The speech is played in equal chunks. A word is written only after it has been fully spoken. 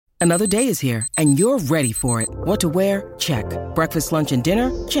Another day is here, and you're ready for it. What to wear? Check. Breakfast, lunch, and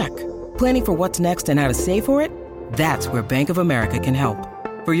dinner? Check. Planning for what's next and how to save for it? That's where Bank of America can help.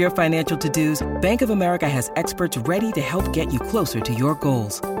 For your financial to-dos, Bank of America has experts ready to help get you closer to your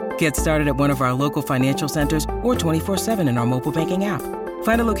goals. Get started at one of our local financial centers or 24/7 in our mobile banking app.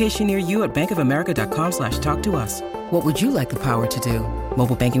 Find a location near you at bankofamerica.com/talktous. What would you like the power to do?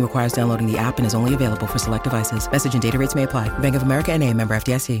 Mobile banking requires downloading the app and is only available for select devices. Message and data rates may apply. Bank of America N.A., member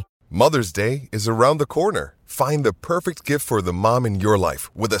FDIC. Mother's Day is around the corner. Find the perfect gift for the mom in your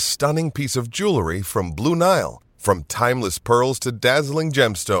life with a stunning piece of jewelry from Blue Nile. From timeless pearls to dazzling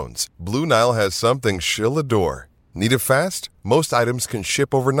gemstones, Blue Nile has something she'll adore. Need it fast? Most items can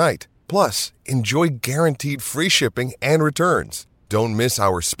ship overnight. Plus, enjoy guaranteed free shipping and returns. Don't miss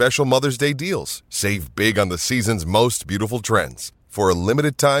our special Mother's Day deals. Save big on the season's most beautiful trends. For a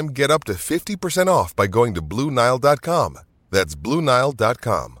limited time, get up to 50% off by going to BlueNile.com. That's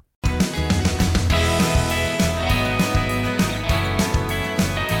BlueNile.com.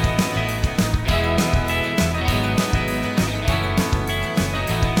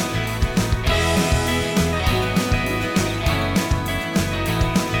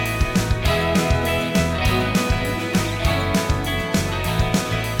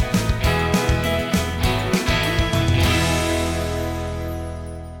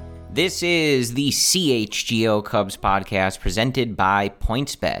 This is the CHGO Cubs podcast presented by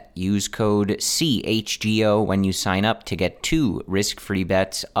PointsBet. Use code CHGO when you sign up to get 2 risk-free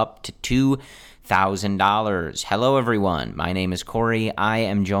bets up to $2,000. Hello, everyone. My name is Corey. I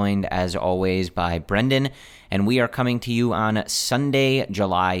am joined, as always, by Brendan, and we are coming to you on Sunday,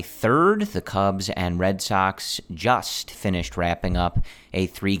 July 3rd. The Cubs and Red Sox just finished wrapping up a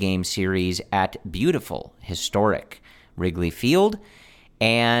 3-game series at beautiful, historic Wrigley Field.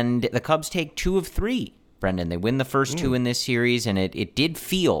 And the Cubs take 2 of 3, Brendan. They win the first 2 in this series, and it did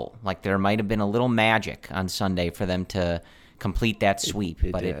feel like there might have been a little magic on Sunday for them to complete that sweep,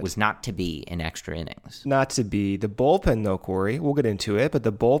 but it was not to be in extra innings. Not to be. The bullpen, though, Corey, we'll get into it, but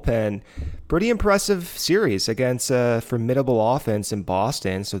the bullpen, pretty impressive series against a formidable offense in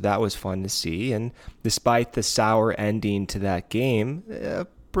Boston, so that was fun to see. And despite the sour ending to that game,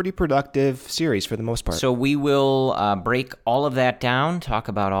 pretty productive series for the most part. So we will break all of that down, talk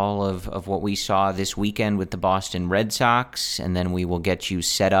about all of what we saw this weekend with the Boston Red Sox, and then we will get you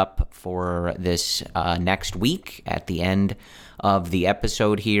set up for this next week at the end of the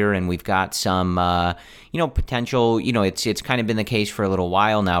episode here. And we've got some, potential, it's kind of been the case for a little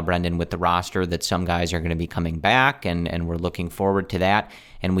while now, Brendan, with the roster that some guys are going to be coming back, and we're looking forward to that.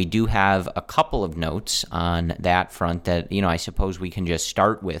 And we do have a couple of notes on that front that, I suppose we can just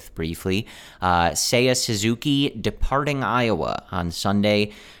start with briefly. Seiya Suzuki departing Iowa on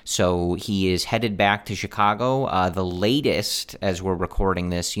Sunday, so he is headed back to Chicago. The latest, as we're recording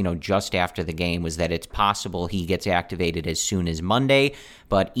this, just after the game, was that it's possible he gets activated as soon as Monday,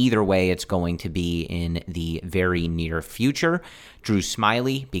 but either way, it's going to be in the very near future. Drew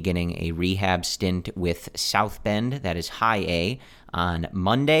Smyly beginning a rehab stint with South Bend, that is High A, on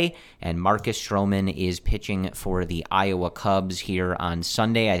Monday, and Marcus Stroman is pitching for the Iowa Cubs here on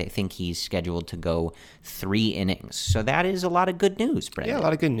Sunday. I think he's scheduled to go 3 innings. So that is a lot of good news, Brendan. Yeah, a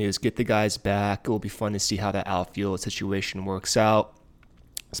lot of good news. Get the guys back. It will be fun to see how that outfield situation works out,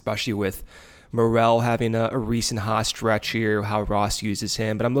 especially with Morel having a recent hot stretch here, how Ross uses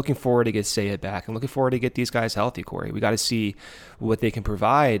him. But I'm looking forward to get Seiya back. I'm looking forward to get these guys healthy, Corey. We got to see what they can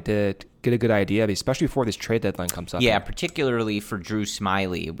provide to get a good idea, especially before this trade deadline comes up. Yeah, particularly for Drew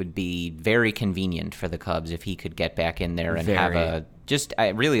Smyly, it would be very convenient for the Cubs if he could get back in there and have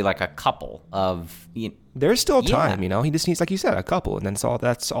really like a couple of. There's still time, He just needs, like you said, a couple, and then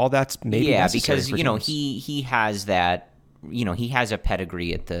that's all that's maybe necessary. Yeah, because he has that. He has a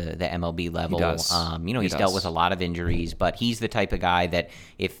pedigree at the MLB level. He does. He's dealt with a lot of injuries, but he's the type of guy that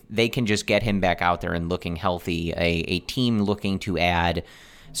if they can just get him back out there and looking healthy, a team looking to add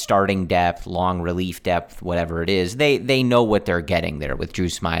starting depth, long relief depth, whatever it is, they know what they're getting there with Drew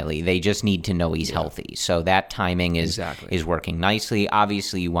Smyly. They just need to know he's healthy. So that timing is working nicely.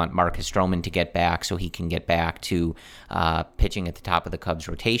 Obviously, you want Marcus Stroman to get back so he can get back to pitching at the top of the Cubs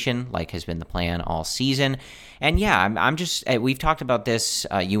rotation, like has been the plan all season. And yeah, I'm just, we've talked about this,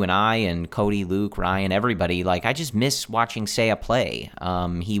 you and I and Cody, Luke, Ryan, everybody. Like, I just miss watching Seiya play.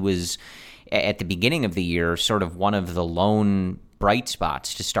 He was, at the beginning of the year, sort of one of the lone bright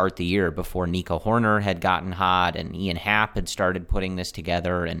spots to start the year before Nico Horner had gotten hot and Ian Happ had started putting this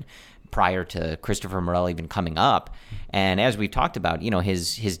together, and prior to Christopher Morel even coming up. And as we've talked about,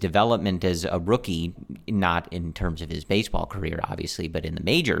 his development as a rookie, not in terms of his baseball career, obviously, but in the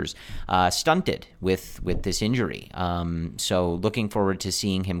majors, stunted with this injury. So looking forward to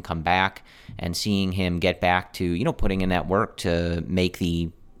seeing him come back and seeing him get back to, putting in that work to make the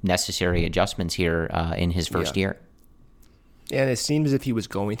necessary adjustments here in his first year. And it seems as if he was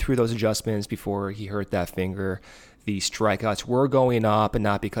going through those adjustments before he hurt that finger. The strikeouts were going up, and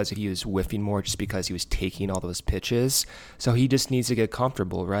not because he was whiffing more, just because he was taking all those pitches. So he just needs to get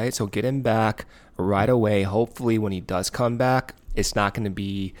comfortable, right? So get him back right away. Hopefully when he does come back, it's not going to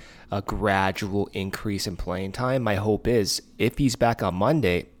be a gradual increase in playing time. My hope is if he's back on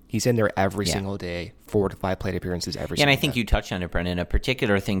Monday, he's in there every single day, 4 to 5 plate appearances every single day. And I think you touched on it, Brendan. A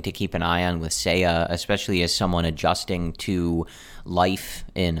particular thing to keep an eye on with Seiya, especially as someone adjusting to life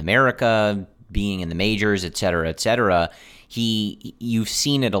in America, being in the majors, et cetera, you've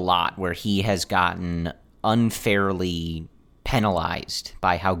seen it a lot where he has gotten unfairly penalized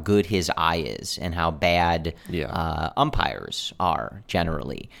by how good his eye is and how bad umpires are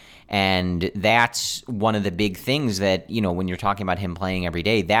generally. And that's one of the big things that, when you're talking about him playing every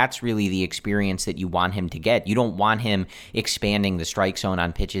day, that's really the experience that you want him to get. You don't want him expanding the strike zone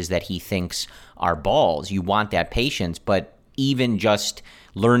on pitches that he thinks are balls. You want that patience, but even just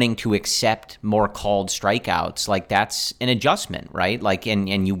learning to accept more called strikeouts, like that's an adjustment, right? Like,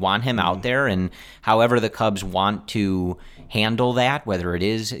 and you want him out there, and however the Cubs want to handle that, whether it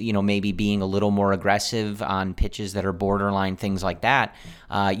is, maybe being a little more aggressive on pitches that are borderline, things like that,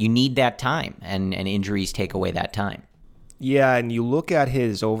 you need that time, and injuries take away that time. Yeah, and you look at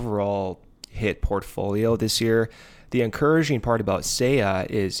his overall hit portfolio this year, the encouraging part about Seiya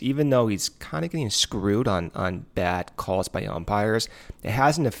is even though he's kind of getting screwed on bad calls by umpires, it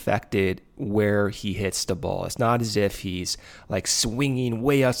hasn't affected where he hits the ball. It's not as if he's like swinging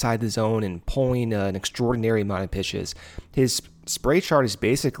way outside the zone and pulling an extraordinary amount of pitches. His spray chart is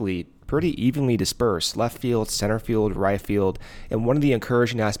basically pretty evenly dispersed, left field, center field, right field. And one of the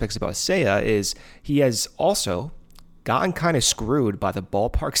encouraging aspects about Seiya is he has also gotten kind of screwed by the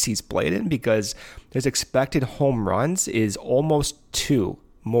ballparks he's played in, because his expected home runs is almost 2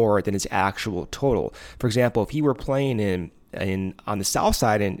 more than his actual total. For example, if he were playing in on the south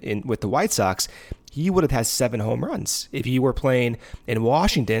side in with the White Sox, he would have had 7 home runs. If he were playing in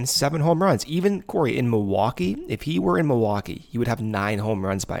Washington, 7 home runs. Even, Corey, in Milwaukee, if he were in Milwaukee, he would have 9 home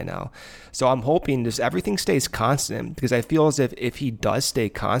runs by now. So I'm hoping just everything stays constant, because I feel as if he does stay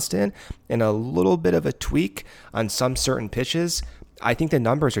constant and a little bit of a tweak on some certain pitches, I think the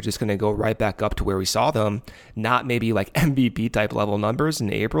numbers are just going to go right back up to where we saw them. Not maybe like MVP type level numbers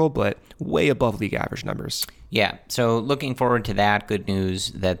in April, but way above league average numbers. Yeah, so looking forward to that. Good news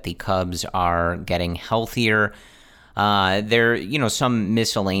that the Cubs are getting healthier. There, some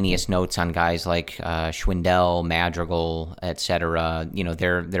miscellaneous notes on guys like Schwindel, Madrigal, etc.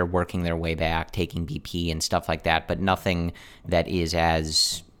 They're working their way back, taking BP and stuff like that, but nothing that is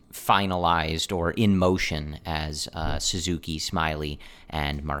as finalized or in motion as Suzuki, Smiley,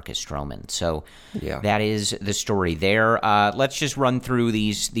 and Marcus Stroman. So that is the story there. Let's just run through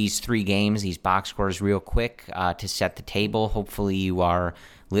these 3 games, these box scores real quick to set the table. Hopefully you are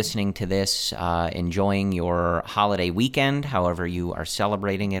listening to this, enjoying your holiday weekend, however you are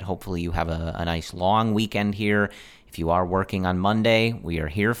celebrating it. Hopefully you have a nice long weekend here. If you are working on Monday, we are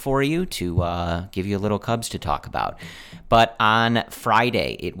here for you to give you a little Cubs to talk about. But on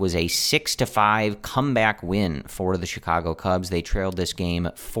Friday, it was a 6-5 comeback win for the Chicago Cubs. They trailed this game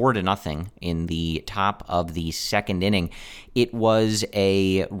 4-0 in the top of the second inning. It was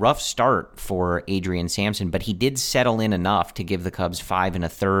a rough start for Adrian Sampson, but he did settle in enough to give the Cubs 5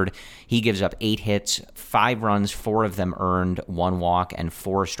 1/3. He gives up 8 hits, 5 runs, 4 of them earned, 1 walk, and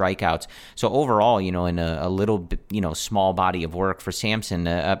 4 strikeouts. So overall, in a little bit, small body of work for Sampson,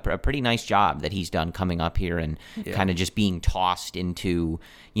 a pretty nice job that he's done coming up here and kind of just being tossed into,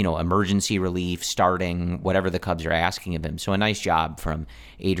 emergency relief, starting, whatever the Cubs are asking of him. So a nice job from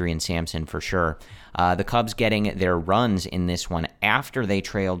Adrian Sampson for sure. The Cubs getting their runs in this one after they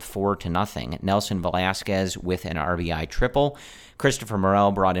trailed 4-0. Nelson Velasquez with an RBI triple. Christopher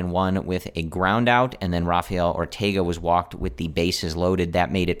Morel brought in 1 with a ground out, and then Rafael Ortega was walked with the bases loaded.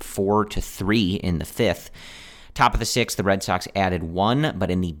 That made it 4-3 in the 5th. Top of the 6th, the Red Sox added 1, but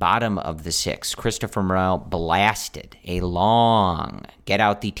in the bottom of the 6th, Christopher Morel blasted a long, get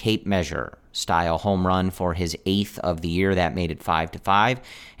out the tape measure, style home run for his 8th of the year. That made it 5-5,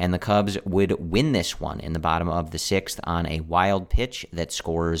 and the Cubs would win this one in the bottom of the 6th on a wild pitch that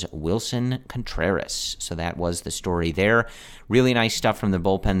scores Wilson Contreras. So that was the story there. Really nice stuff from the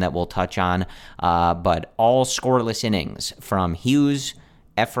bullpen that we'll touch on, but all scoreless innings from Hughes,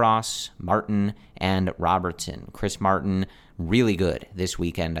 Efros, Martin, and Robertson. Chris Martin, really good this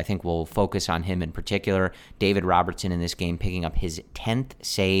weekend. I think we'll focus on him in particular. David Robertson in this game picking up his 10th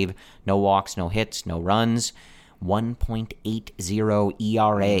save. No walks, no hits, no runs. 1.80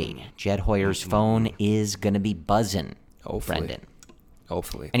 ERA. Jed Hoyer's phone is going to be buzzing, Brendan.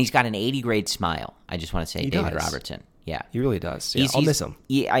 Hopefully. And he's got an 80-grade smile, I just want to say, David Robertson. Yeah. He really does. Yeah, I'll miss him.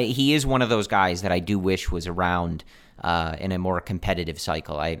 He is one of those guys that I do wish was around in a more competitive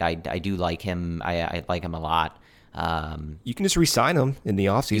cycle. I do like him. I like him a lot. You can just re-sign him in the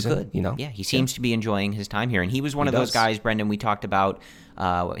offseason. Yeah, he seems to be enjoying his time here. And he was one of those guys, Brendan, we talked about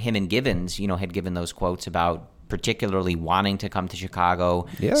him and Givens, had given those quotes about particularly wanting to come to Chicago,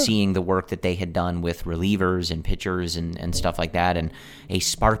 seeing the work that they had done with relievers and pitchers and stuff like that, and a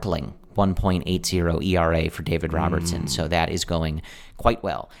sparkling 1.80 ERA for David Robertson. So that is going quite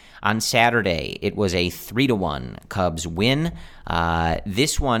well. On Saturday, it was a 3-1 Cubs win.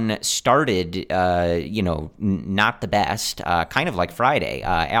 This one started, not the best, kind of like Friday.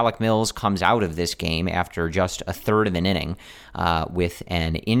 Alec Mills comes out of this game after just a third of an inning with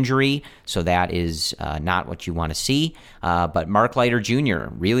an injury, so that is not what you want to see. But Mark Leiter Jr.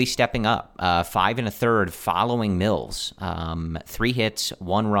 really stepping up, 5 1/3 following Mills. 3 hits,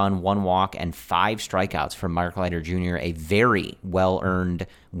 1 run, 1 walk, and 5 strikeouts from Mark Leiter Jr., a very well-earned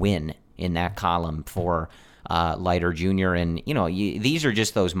win in that column for Leiter Jr. And, these are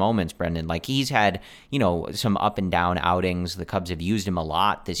just those moments, Brendan. Like, he's had, some up and down outings. The Cubs have used him a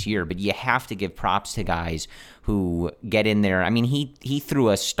lot this year, but you have to give props to guys who get in there. I mean, he threw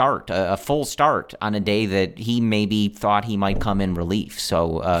a full start on a day that he maybe thought he might come in relief.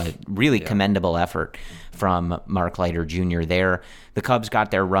 So really commendable effort from Mark Leiter Jr. there. The Cubs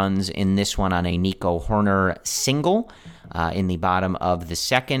got their runs in this one on a Nico Horner single in the bottom of the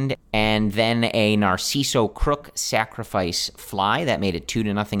 2nd, and then a Narciso Crook sacrifice fly that made it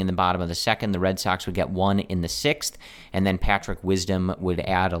 2-0 in the bottom of the 2nd. The Red Sox would get 1 in the 6th, and then Patrick Wisdom would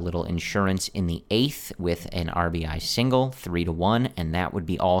add a little insurance in the 8th with an RBI single, 3-1, and that would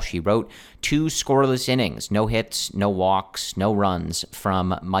be all she wrote. 2 scoreless innings, no hits, no walks, no runs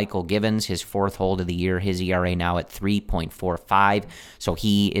from Michael Givens, his 4th hold of the year. His ERA now at 3.45, so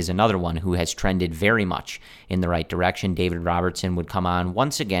he is another one who has trended very much in the right direction. David Robertson would come on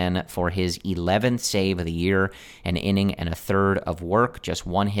once again for his 11th save of the year, an inning and a third of work, just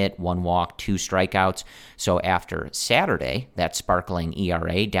 1 hit, 1 walk, 2 strikeouts. So after Saturday, that sparkling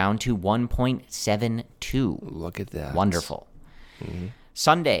ERA down to 1.72. Look at that. Wonderful. Mm-hmm.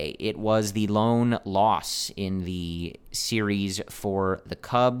 Sunday, it was the lone loss in the series for the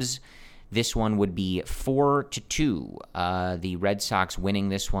Cubs. This one would be 4-2. The Red Sox winning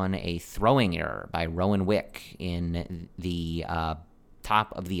this one, a throwing error by Rowan Wick in the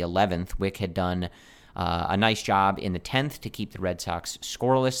top of the 11th. Wick had done a nice job in the 10th to keep the Red Sox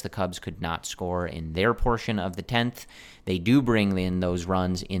scoreless. The Cubs could not score in their portion of the 10th. They do bring in those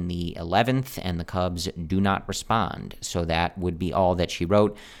runs in the 11th, and the Cubs do not respond. So that would be all that she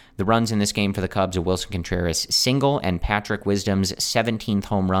wrote. The runs in this game for the Cubs, a Wilson Contreras single and Patrick Wisdom's 17th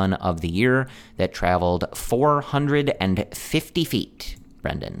home run of the year that traveled 450 feet,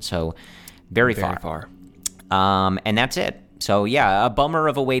 Brendan. So very far. And that's it. So, yeah, a bummer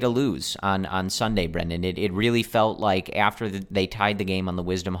of a way to lose on Sunday, Brendan. It really felt like after they tied the game on the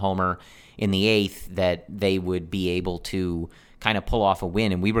Wisdom homer in the 8th that they would be able to kind of pull off a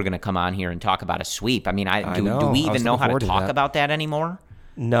win, and we were going to come on here and talk about a sweep. I mean, do we even know how to talk about that anymore?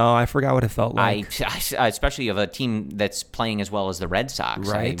 No, I forgot what it felt like. Especially of a team that's playing as well as the Red Sox.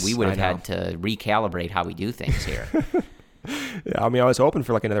 Right. We would have had to recalibrate how we do things here. Yeah, I mean, I was hoping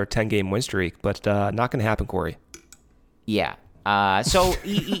for like another 10-game win streak, but not going to happen, Corey. Yeah. So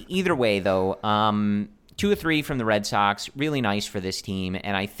either way, though, 2 of 3 from the Red Sox, really nice for this team.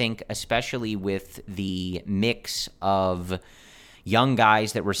 And I think especially with the mix of young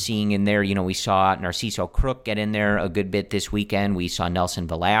guys that we're seeing in there, we saw Narciso Crook get in there a good bit this weekend. We saw Nelson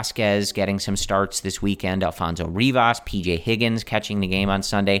Velasquez getting some starts this weekend. Alfonso Rivas, PJ Higgins catching the game on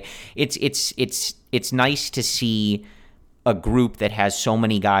Sunday. It's nice to see a group that has so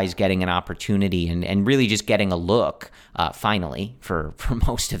many guys getting an opportunity and really just getting a look, finally, for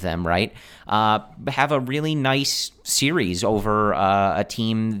most of them, right? Have a really nice series over a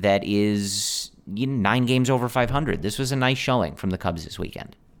team that is 9 games over 500. This was a nice showing from the Cubs this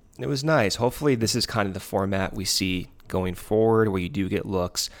weekend. It was nice. Hopefully this is kind of the format we see going forward, where you do get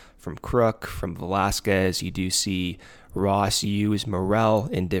looks from Crook, from Velasquez. You do see Ross use Morel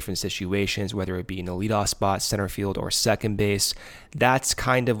in different situations, whether it be in the leadoff spot, center field, or second base. That's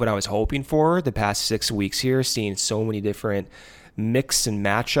kind of what I was hoping for the past 6 weeks here, seeing so many different mix and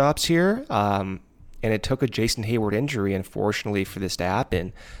matchups here. And it took a Jason Hayward injury, unfortunately, for this to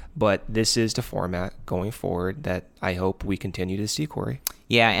happen. But this is the format going forward that I hope we continue to see, Corey.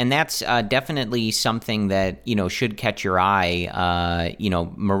 Yeah, and that's definitely something that, should catch your eye.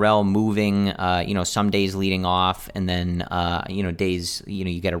 Morel moving, some days leading off, and then, days,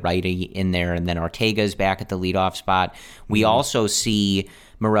 you get a righty in there, and then Ortega's back at the leadoff spot. We also see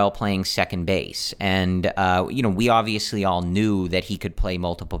Morel playing second base. And, we obviously all knew that he could play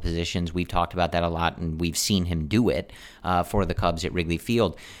multiple positions. We've talked about that a lot, and we've seen him do it for the Cubs at Wrigley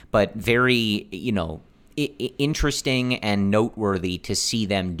Field. But very, interesting and noteworthy to see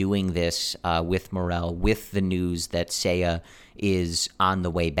them doing this with Morel, with the news that Seiya is on the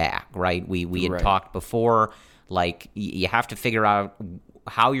way back, right? We had talked before, like, you have to figure out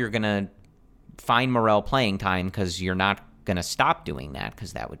how you're going to find Morel playing time, because you're not going to stop doing that,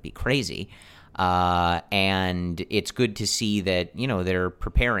 because that would be crazy. And it's good to see that, they're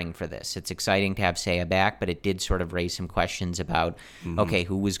preparing for this. It's exciting to have Seiya back, but it did sort of raise some questions about, okay,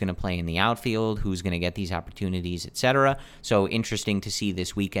 who was going to play in the outfield, who's going to get these opportunities, etc. So interesting to see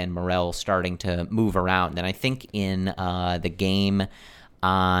this weekend Morel starting to move around. And I think in the game it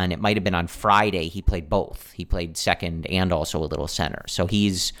might have been on Friday, he played both. He played second and also a little center. So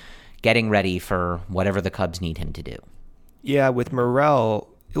he's getting ready for whatever the Cubs need him to do. Yeah, with Morel,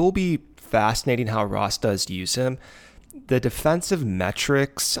 it will be fascinating how Ross does use him. The defensive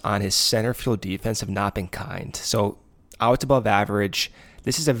metrics on his center field defense have not been kind. So outs above average,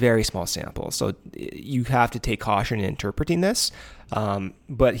 this is a very small sample. So you have to take caution in interpreting this.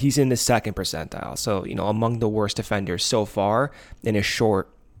 But he's in the second percentile. So, among the worst defenders so far in his short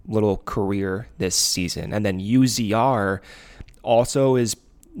little career this season. And then UZR also is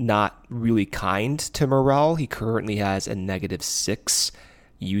not really kind to Morel. He currently has a -6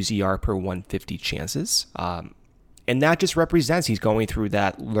 UZR per 150 chances. And that just represents he's going through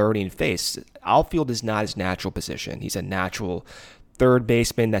that learning phase. Outfield is not his natural position. He's a natural third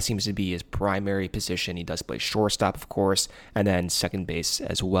baseman. That seems to be his primary position. He does play shortstop, of course, and then second base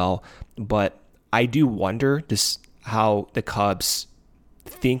as well. But I do wonder just how the Cubs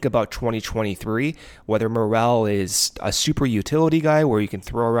think about 2023, whether Morel is a super utility guy where you can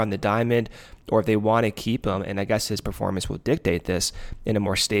throw around the diamond, or if they want to keep him, and I guess his performance will dictate this, in a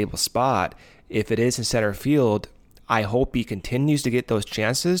more stable spot. If it is in center field, I hope he continues to get those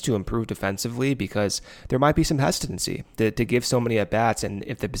chances to improve defensively, because there might be some hesitancy to give so many at-bats, and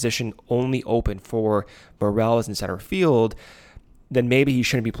if the position only open for Morel is in center field, then maybe he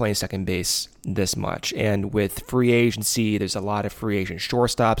shouldn't be playing second base this much. And with free agency, there's a lot of free agent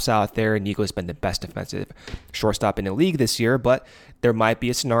shortstops out there. Nico's been the best defensive shortstop in the league this year, but there might be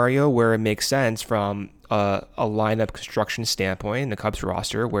a scenario where it makes sense from a lineup construction standpoint in the Cubs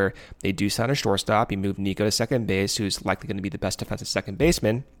roster where they do sign a shortstop. You move Nico to second base, who's likely going to be the best defensive second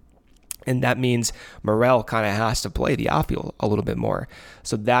baseman. And that means Morel kind of has to play the outfield a little bit more.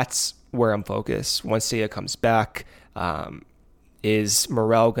 So that's where I'm focused. Once Seiya comes back, is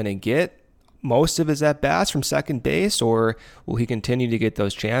Morel going to get most of his at-bats from second base, or will he continue to get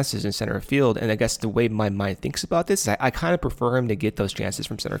those chances in center field? And I guess the way my mind thinks about this is I kind of prefer him to get those chances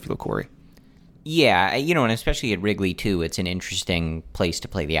from center field, Corey. Yeah, and especially at Wrigley, too, it's an interesting place to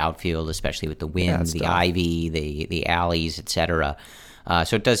play the outfield, especially with the wind, the ivy, the alleys, etc.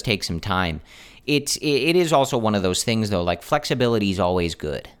 So it does take some time. It is also one of those things, though, like flexibility is always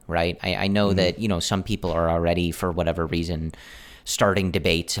good, right? I know that, some people are already, for whatever reason, starting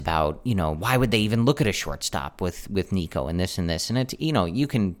debates about, why would they even look at a shortstop with Nico and this and this. And it's, you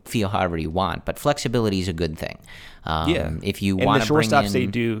can feel however you want, but flexibility is a good thing. If you want to bring in...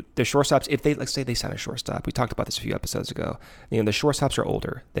 the shortstops, if they, let's say they sign a shortstop, we talked about this a few episodes ago, the shortstops are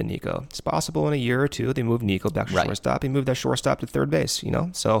older than Nico. It's possible in a year or two, they move Nico back to shortstop, they move that shortstop to third base,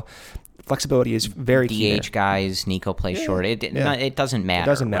 so flexibility is very key. DH guys, Nico plays short. It doesn't matter. It doesn't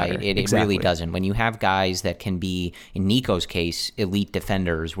matter. Right? It really doesn't. When you have guys that can be, in Nico's case, elite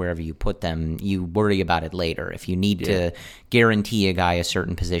defenders wherever you put them, you worry about it later. If you need to guarantee a guy a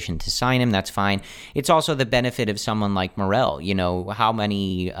certain position to sign him, that's fine. It's also the benefit of someone like Morel. How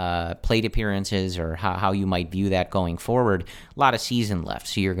many plate appearances, or how you might view that going forward. A lot of season left,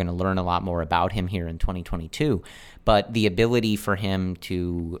 so you're going to learn a lot more about him here in 2022. But the ability for him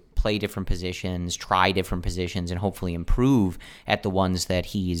to play different positions, try different positions, and hopefully improve at the ones that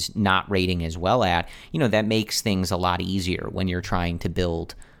he's not rating as well at, that makes things a lot easier when you're trying to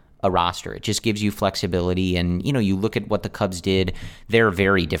build a roster. It just gives you flexibility. And, you look at what the Cubs did, they're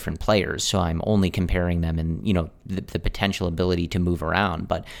very different players. So I'm only comparing them and, the potential ability to move around.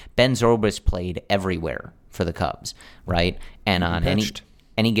 But Ben Zobrist played everywhere for the Cubs, right? And on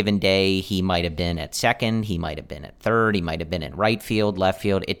any given day, he might have been at second, he might have been at third, he might have been in right field, left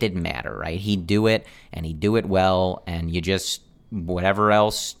field. It didn't matter, right? He'd do it, and he'd do it well, and you just, whatever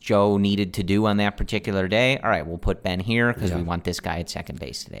else Joe needed to do on that particular day, all right, we'll put Ben here because we want this guy at second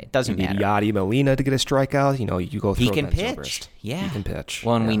base today. It doesn't matter. Yadi Molina to get a strikeout, you go through. He can pitch. Yeah. He can pitch.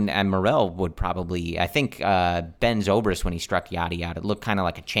 Well, and Morel would probably, I think Ben Zobrist, when he struck Yadi out, it looked kind of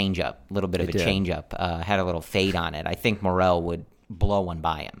like a changeup, a little bit of a changeup, had a little fade on it. I think Morel would blow one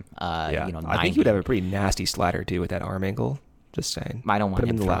by him. I think he would have a pretty nasty slider too with that arm angle. Just saying. I don't want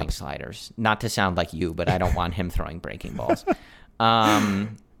him throwing sliders. Not to sound like you, but I don't want him throwing breaking balls.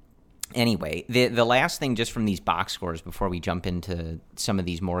 Anyway, the last thing just from these box scores before we jump into some of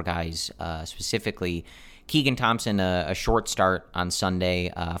these more guys specifically, Keegan Thompson, a short start on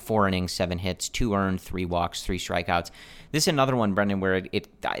Sunday, 4 innings, 7 hits, 2 earned, 3 walks, 3 strikeouts. This is another one, Brendan, where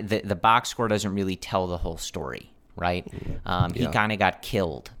the box score doesn't really tell the whole story. Right? He kind of got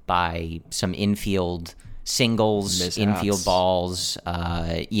killed by some infield singles, mishaps. Infield balls.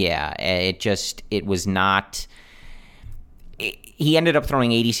 It was not. He ended up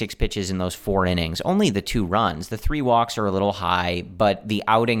throwing 86 pitches in those 4 innings, only the 2 runs. The 3 walks are a little high, but the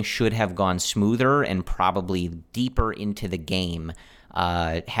outing should have gone smoother and probably deeper into the game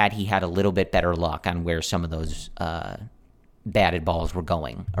had he had a little bit better luck on where some of those batted balls were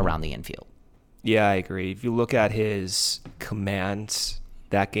going around the infield. Yeah, I agree. If you look at his commands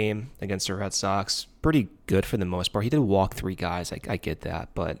that game against the Red Sox, pretty good for the most part. He did walk 3 guys. I get that.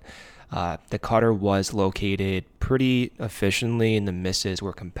 But the cutter was located pretty efficiently, and the misses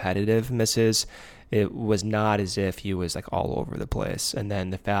were competitive misses. It was not as if he was like all over the place. And then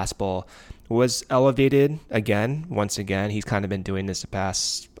the fastball was elevated again. Once again, he's kind of been doing this the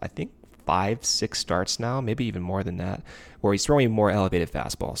past, I think, 5-6 starts now, maybe even more than that, where he's throwing more elevated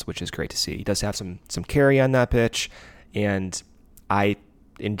fastballs, which is great to see. He does have some carry on that pitch, and I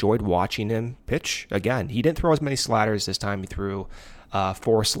enjoyed watching him pitch again. He didn't throw as many sliders this time. He threw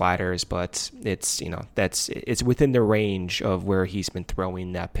 4 sliders, but it's within the range of where he's been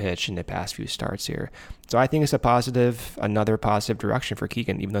throwing that pitch in the past few starts here. So I think it's another positive direction for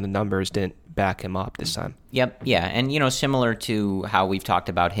Keegan, even though the numbers didn't back him up this time. Yep, yeah, and similar to how we've talked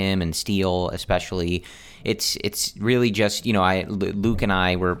about him and Steele, especially, it's really just Luke and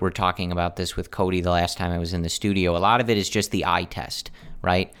I were talking about this with Cody the last time I was in the studio. A lot of it is just the eye test.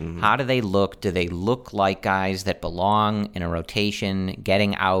 Right? Mm-hmm. How do they look? Do they look like guys that belong in a rotation,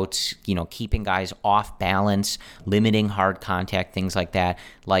 getting outs, keeping guys off balance, limiting hard contact, things like that?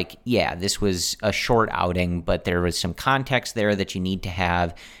 Like, yeah, this was a short outing, but there was some context there that you need to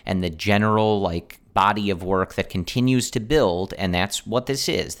have, and the general, body of work that continues to build, and that's what this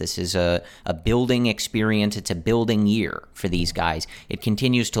is. This is a building experience. It's a building year for these guys. It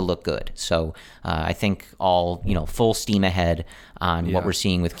continues to look good. So I think all, full steam ahead on what we're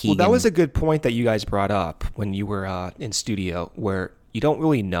seeing with Keegan. Well, that was a good point that you guys brought up when you were in studio, where you don't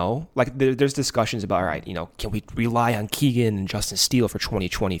really know. Like, there's discussions about, all right, can we rely on Keegan and Justin Steele for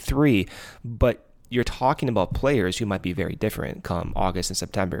 2023? But you're talking about players who might be very different come August and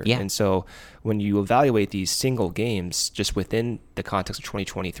September. Yeah. And so when you evaluate these single games just within the context of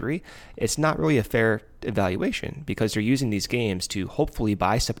 2023, it's not really a fair evaluation, because they're using these games to hopefully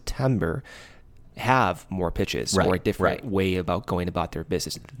by September have more pitches or a different way about going about their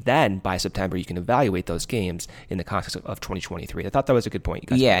business. Then by September, you can evaluate those games in the context of 2023. I thought that was a good point.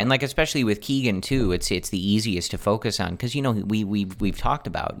 You guys and especially with Keegan too, it's the easiest to focus on, because we've talked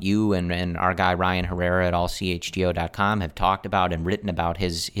about, you and our guy Ryan Herrera at allchgo.com have talked about and written about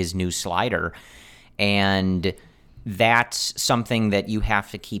his new slider, and that's something that you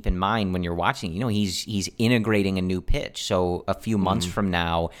have to keep in mind when you're watching. He's integrating a new pitch. So a few months from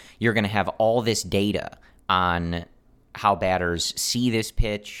now, you're going to have all this data on how batters see this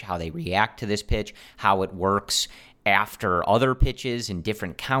pitch, how they react to this pitch, how it works after other pitches and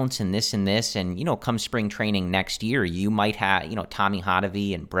different counts and this. And, come spring training next year, you might have, Tommy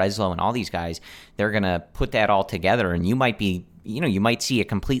Hotovy and Breslow and all these guys, they're going to put that all together, and you might be, you might see a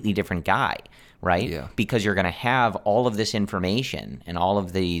completely different guy. Right? Yeah. Because you're going to have all of this information and all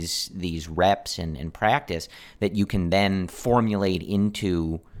of these reps and practice that you can then formulate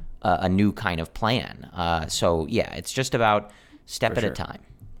into a new kind of plan. It's just about step at a time.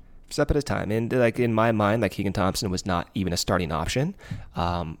 Step at a time. And in my mind, Keegan Thompson was not even a starting option,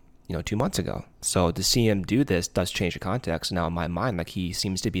 2 months ago. So to see him do this does change the context. Now in my mind, he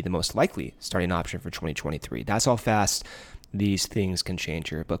seems to be the most likely starting option for 2023. That's how fast these things can change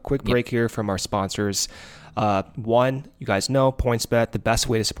here. But quick break here from our sponsors. One, you guys know PointsBet, the best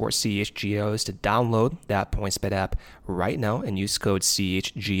way to support CHGO is to download that PointsBet app right now and use code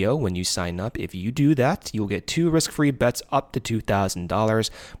CHGO when you sign up. If you do that, you'll get 2 risk-free bets up to $2,000.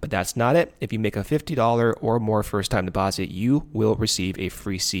 But that's not it. If you make a $50 or more first-time deposit, you will receive a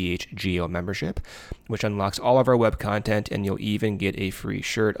free CHGO membership, which unlocks all of our web content, and you'll even get a free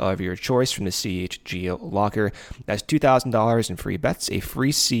shirt of your choice from the CHGO locker. That's $2,000 in free bets, a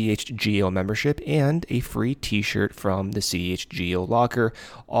free CHGO membership, and a free t-shirt from the CHGO locker,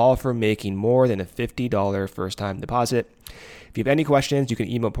 all for making more than a $50 first-time deposit. If you have any questions, you can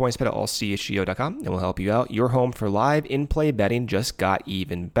email pointsbet@allchgo.com and we'll help you out. Your home for live in-play betting just got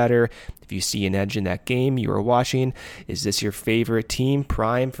even better. If you see an edge in that game you are watching, is this your favorite team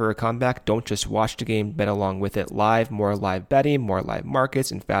prime for a comeback? Don't just watch the game, bet along with it live. More live betting, more live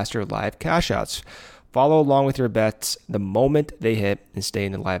markets, and faster live cash outs. Follow along with your bets the moment they hit and stay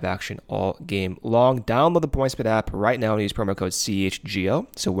in the live action all game long. Download the PointsBet app right now and use promo code CHGO.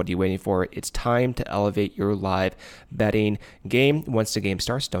 So what are you waiting for? It's time to elevate your live betting game. Once the game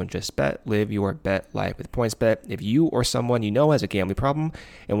starts, don't just bet. Live your bet life with PointsBet. If you or someone you know has a gambling problem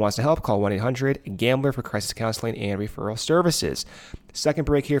and wants to help, call 1-800-GAMBLER for crisis counseling and referral services. Second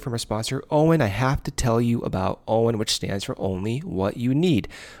break here from our sponsor, Owen. I have to tell you about Owen, which stands for Only What You Need.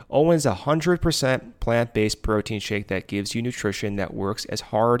 Owen's a 100% plant-based protein shake that gives you nutrition that works as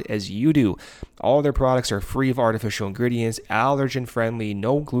hard as you do. All their products are free of artificial ingredients, allergen-friendly,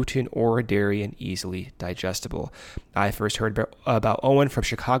 no gluten or dairy, and easily digestible. I first heard about Owen from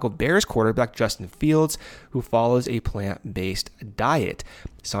Chicago Bears quarterback Justin Fields, who follows a plant-based diet.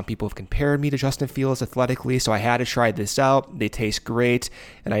 Some people have compared me to Justin Fields athletically, so I had to try this out. They taste great,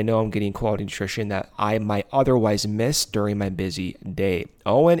 and I know I'm getting quality nutrition that I might otherwise miss during my busy day.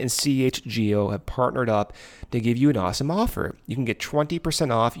 Owen and CHGO have partnered up to give you an awesome offer. You can get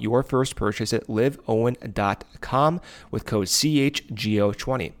 20% off your first purchase at liveowen.com with code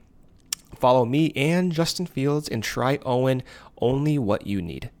CHGO20. Follow me and Justin Fields and try Owen, Only What You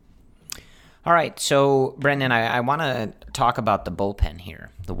Need. All right, so Brendan, I want to talk about the bullpen here,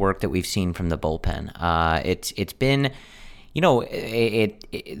 the work that we've seen from the bullpen. It's been,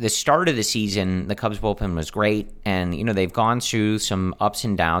 the start of the season, the Cubs bullpen was great, and they've gone through some ups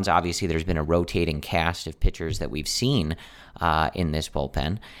and downs. Obviously, there's been a rotating cast of pitchers that we've seen in this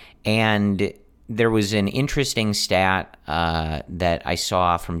bullpen, and there was an interesting stat that I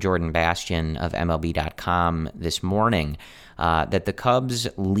saw from Jordan Bastian of MLB.com this morning. That the Cubs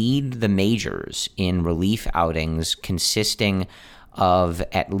lead the majors in relief outings consisting of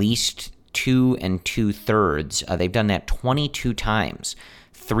at least 2 2/3. They've done that 22 times.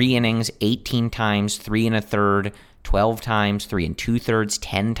 3 innings, 18 times, 3 1/3, 12 times, 3 2/3,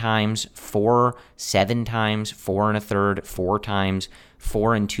 10 times, 4, 7 times, 4 1/3, 4 times,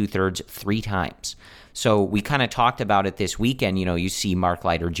 4 2/3, 3 times. So we kind of talked about it this weekend. You see Mark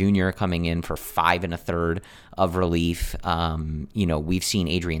Leiter Jr. coming in for 5 1/3 of relief. We've seen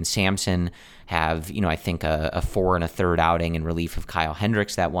Adrian Sampson have, I think a 4 1/3 outing in relief of Kyle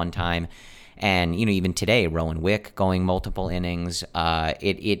Hendricks that one time. And, even today, Rowan Wick going multiple innings.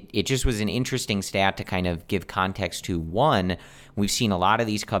 It just was an interesting stat to kind of give context to. One, we've seen a lot of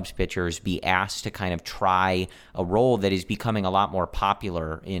these Cubs pitchers be asked to kind of try a role that is becoming a lot more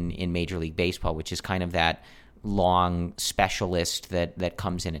popular in Major League Baseball, which is kind of that long specialist that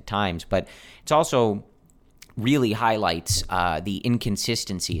comes in at times. But it's also really highlights the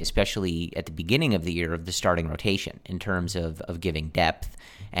inconsistency, especially at the beginning of the year, of the starting rotation in terms of giving depth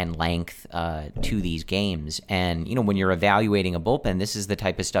and length to these games. And, when you're evaluating a bullpen, this is the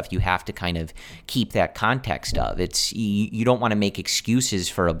type of stuff you have to kind of keep that context of. It's you don't want to make excuses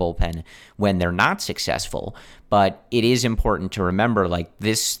for a bullpen when they're not successful, but it is important to remember, like,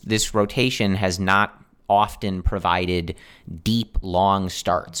 this rotation has not often provided deep, long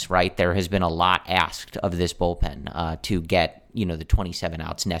starts, right? There has been a lot asked of this bullpen to get, the 27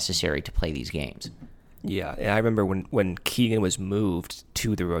 outs necessary to play these games. Yeah, I remember when Keegan was moved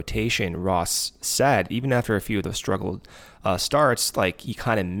to the rotation, Ross said, even after a few of those struggled starts, like, he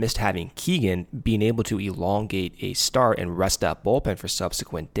kind of missed having Keegan being able to elongate a start and rest that bullpen for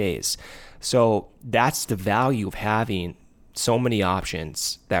subsequent days. So that's the value of having so many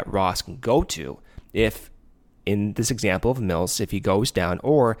options that Ross can go to. If, in this example of Mills, if he goes down,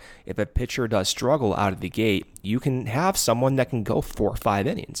 or if a pitcher does struggle out of the gate, you can have someone that can go 4 or 5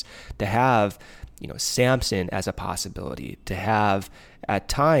 innings. To have, Sampson as a possibility. To have, at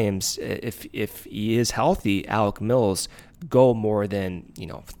times, if he is healthy, Alec Mills go more than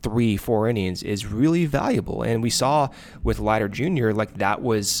 3-4 innings is really valuable. And we saw with Leiter Jr. like that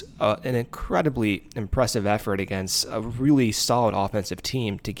was an incredibly impressive effort against a really solid offensive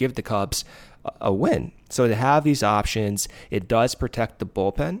team to give the Cubs a win. So to have these options, it does protect the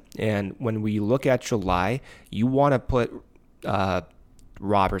bullpen. And when we look at July, you want to put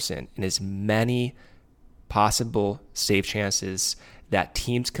Robertson in as many possible save chances that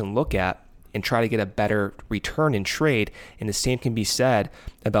teams can look at and try to get a better return in trade. And the same can be said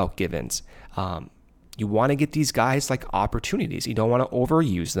about Givens. You want to get these guys like opportunities. You don't want to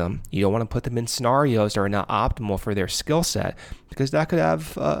overuse them. You don't want to put them in scenarios that are not optimal for their skill set, because that could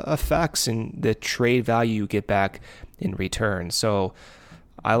have effects in the trade value you get back in return. So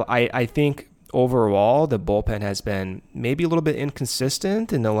I think overall, the bullpen has been maybe a little bit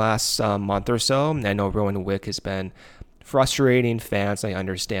inconsistent in the last month or so. I know Rowan Wick has been frustrating fans. I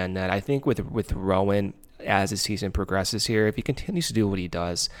understand that. I think with Rowan, as the season progresses here, if he continues to do what he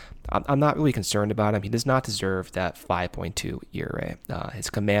does, I'm not really concerned about him. He does not deserve that 5.2 ERA. His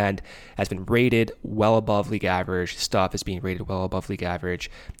command has been rated well above league average. His stuff is being rated well above league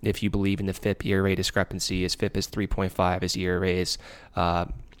average. If you believe in the FIP ERA discrepancy, his FIP is 3.5, his ERA is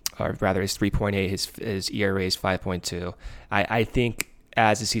or rather his 3.8, his ERA is 5.2. I think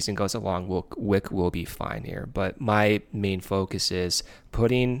as the season goes along, Wick will be fine here. But my main focus is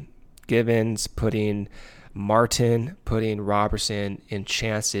putting Givens, putting Martin, putting Robertson in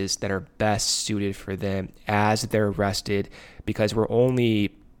chances that are best suited for them as they're rested, because we're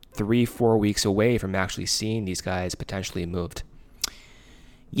only 3-4 weeks away from actually seeing these guys potentially moved.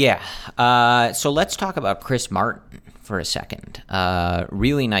 Yeah. So let's talk about Chris Martin for a second.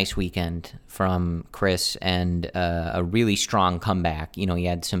 Really nice weekend from Chris, and a really strong comeback. He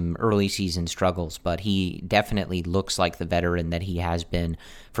had some early season struggles, but he definitely looks like the veteran that he has been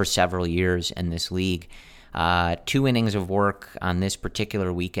for several years in this league. 2 innings of work on this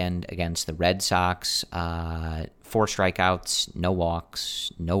particular weekend against the Red Sox. 4 strikeouts, no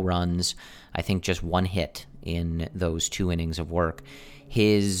walks, no runs. I think just 1 hit in those 2 innings of work.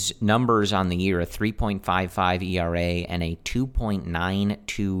 His numbers on the year, a 3.55 ERA and a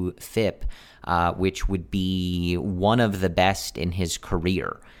 2.92 FIP, which would be one of the best in his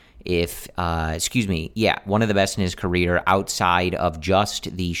career. One of the best in his career outside of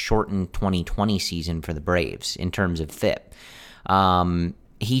just the shortened 2020 season for the Braves in terms of FIP.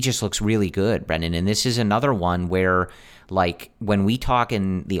 He just looks really good, Brendan. And this is another one where, like, when we talk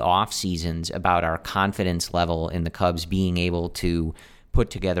in the off seasons about our confidence level in the Cubs being able to put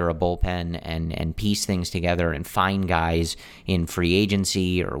together a bullpen and piece things together and find guys in free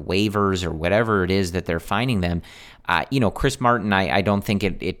agency or waivers or whatever it is that they're finding them. Chris Martin, I don't think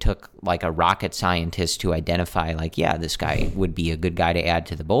it took like a rocket scientist to identify, like, yeah, this guy would be a good guy to add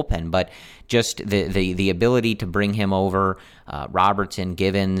to the bullpen. But just the ability to bring him over, Robertson,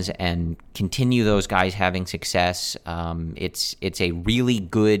 Givens, and continue those guys having success, it's a really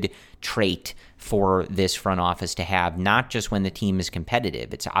good trait for this front office to have, not just when the team is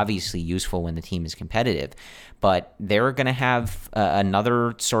competitive. It's obviously useful when the team is competitive, but they're going to have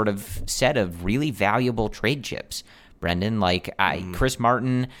another sort of set of really valuable trade chips, Brendan. Chris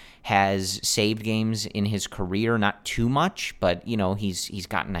Martin has saved games in his career, not too much, but he's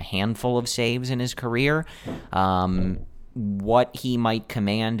gotten a handful of saves in his career. What he might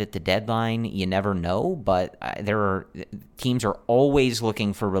command at the deadline, you never know, but teams are always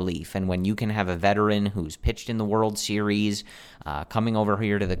looking for relief. And when you can have a veteran who's pitched in the World Series, coming over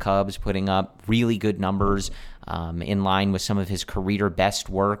here to the Cubs, putting up really good numbers, in line with some of his career best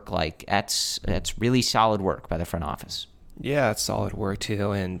work, that's really solid work by the front office. Yeah, it's solid work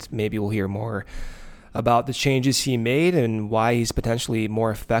too, and maybe we'll hear more about the changes he made and why he's potentially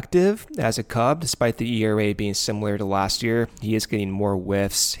more effective as a Cub. Despite the ERA being similar to last year, he is getting more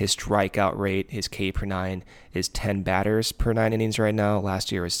whiffs. His strikeout rate, his K per 9, is 10 batters per 9 innings right now.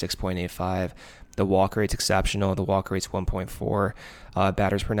 Last year was 6.85. The walk rate's exceptional. The walk rate's 1.4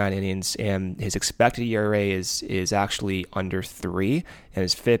 batters per 9 innings, and his expected ERA is actually under 3, and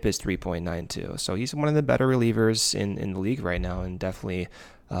his FIP is 3.92. So he's one of the better relievers in the league right now, and definitely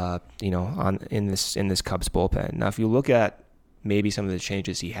in this Cubs bullpen. Now, if you look at maybe some of the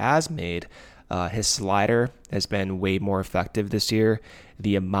changes he has made, his slider has been way more effective this year.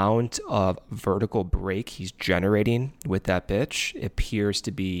 The amount of vertical break he's generating with that pitch appears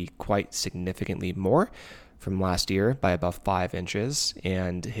to be quite significantly more from last year by about 5 inches,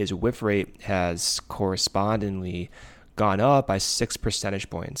 and his whiff rate has correspondingly gone up by 6 percentage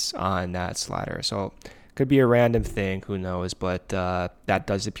points on that slider. So Could be a random thing, who knows? But that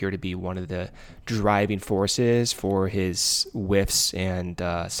does appear to be one of the driving forces for his whiffs and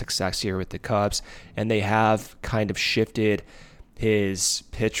success here with the Cubs. And they have kind of shifted his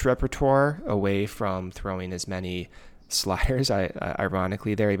pitch repertoire away from throwing as many sliders,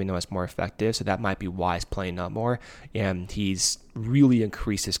 ironically there, even though it's more effective. So that might be why he's playing up more. And he's really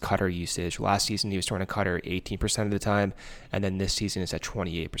increased his cutter usage. Last season, he was throwing a cutter 18% of the time. And then this season is at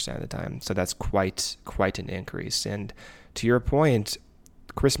 28% of the time. So that's quite an increase. And to your point,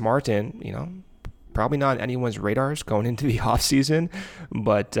 Chris Martin, probably not on anyone's radars going into the offseason.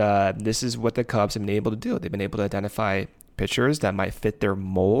 But this is what the Cubs have been able to do. They've been able to identify pitchers that might fit their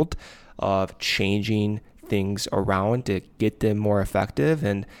mold of changing things around to get them more effective,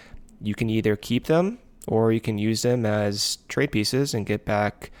 and you can either keep them or you can use them as trade pieces and get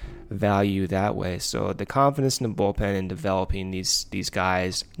back value that way. So the confidence in the bullpen and developing these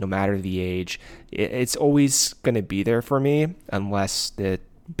guys, no matter the age, it's always going to be there for me unless the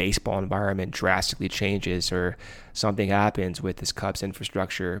baseball environment drastically changes or something happens with this Cubs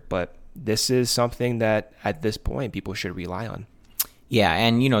infrastructure. But this is something that at this point people should rely on. Yeah,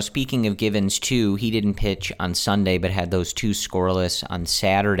 and, speaking of Givens, too, he didn't pitch on Sunday but had those 2 scoreless on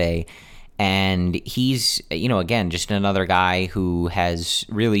Saturday. And he's, again, just another guy who has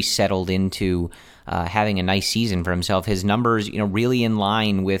really settled into having a nice season for himself. His numbers, really in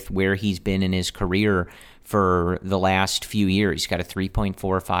line with where he's been in his career for the last few years. He's got a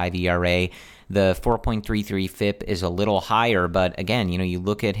 3.45 ERA. The 4.33 FIP is a little higher, but again, you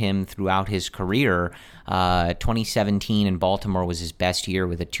look at him throughout his career. 2017 in Baltimore was his best year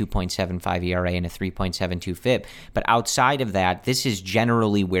with a 2.75 ERA and a 3.72 FIP. But outside of that, this is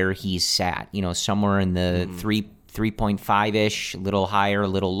generally where he's sat. Somewhere in the 3.5-ish, a little higher, a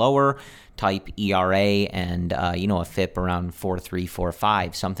little lower type ERA, and a FIP around 4.3,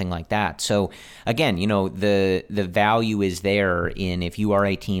 4.5, something like that. So again, the value is there in, if you are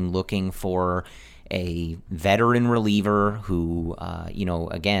a team looking for a veteran reliever who,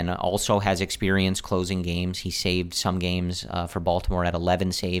 again, also has experience closing games. He saved some games for Baltimore at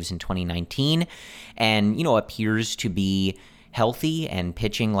 11 saves in 2019, and appears to be healthy and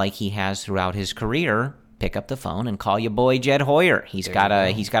pitching like he has throughout his career. Pick up the phone and call your boy Jed Hoyer. He's got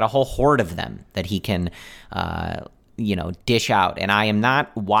a whole horde of them that he can dish out. And I am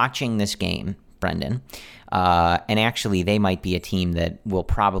not watching this game, Brendan. And actually, they might be a team that will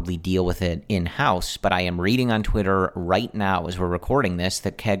probably deal with it in-house. But I am reading on Twitter right now as we're recording this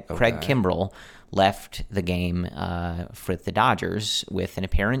that Craig Kimbrell left the game for the Dodgers with an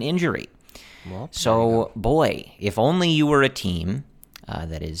apparent injury. Well, so, boy, if only you were a team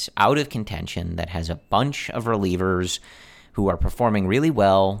that is out of contention, that has a bunch of relievers who are performing really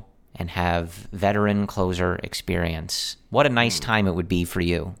well and have veteran closer experience. What a nice time it would be for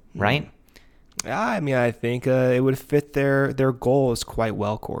you, right? Yeah, I think it would fit their goals quite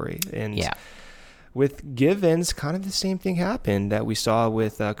well, Corey. And with Givens, kind of the same thing happened that we saw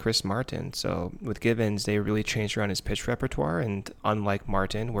with Chris Martin. So with Givens, they really changed around his pitch repertoire, and unlike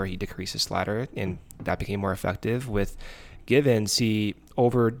Martin, where he decreased his slider and that became more effective, with Givens, he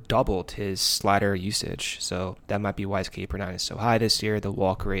over doubled his slider usage. So that might be why his K/9 is so high this year. The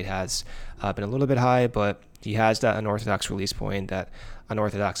walk rate has been a little bit high, but he has that unorthodox release point, that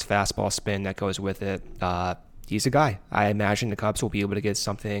unorthodox fastball spin that goes with it. He's a guy. I imagine the Cubs will be able to get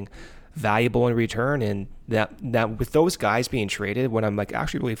something valuable in return. And that with those guys being traded, what I'm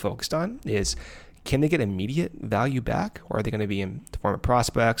actually really focused on is, can they get immediate value back, or are they going to be in the form of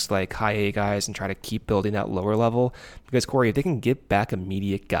prospects like high A guys and try to keep building that lower level? Because, Corey, if they can get back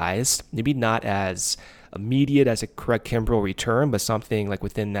immediate guys, maybe not as immediate as a Craig Kimbrell return, but something like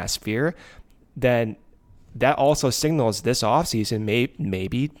within that sphere, then that also signals this offseason may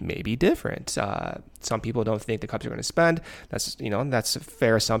be different. Some people don't think the Cubs are going to spend. That's a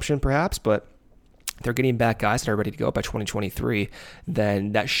fair assumption perhaps, but they're getting back guys that are ready to go by 2023,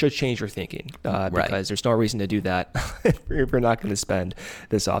 then that should change your thinking because there's no reason to do that if we're not going to spend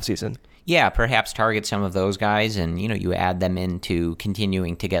this offseason. Yeah, perhaps target some of those guys, and you add them into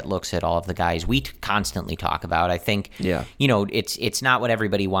continuing to get looks at all of the guys we constantly talk about. I think it's not what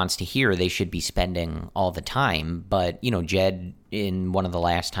everybody wants to hear. They should be spending all the time, but Jed, in one of the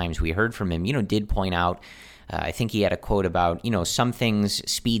last times we heard from him, did point out. I think he had a quote about, some things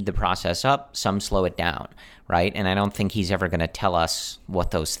speed the process up, some slow it down, right? And I don't think he's ever going to tell us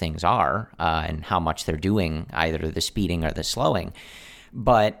what those things are and how much they're doing, either the speeding or the slowing.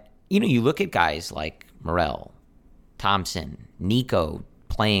 But, you look at guys like Morel, Thompson, Nico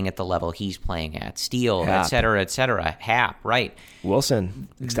playing at the level he's playing at, Steele, et cetera, Happ, right? Wilson,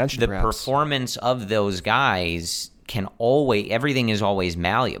 extension The perhaps. Performance of those guys everything is always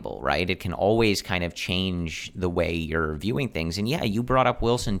malleable, right? It can always kind of change the way you're viewing things. And yeah, you brought up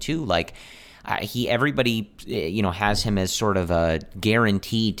Wilson too. Like everybody, has him as sort of a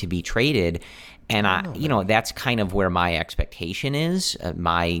guarantee to be traded. And that's kind of where my expectation is,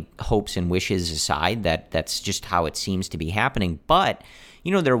 my hopes and wishes aside, that's just how it seems to be happening. But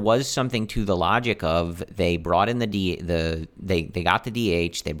there was something to the logic of they brought in they got the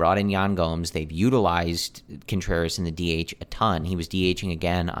DH, they brought in Yan Gomes, they've utilized Contreras in the DH a ton. He was DHing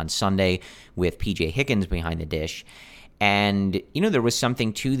again on Sunday with PJ Higgins behind the dish. And, there was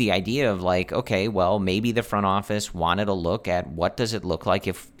something to the idea of like, okay, well, maybe the front office wanted to look at what does it look like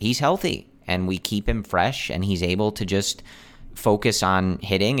if he's healthy and we keep him fresh and he's able to just focus on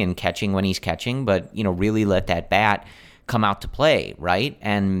hitting and catching when he's catching, but, really let that bat come out to play, right?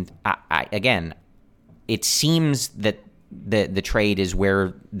 And again, it seems that the trade is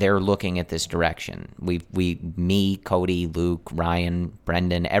where they're looking at this direction. Me, Cody, Luke, Ryan,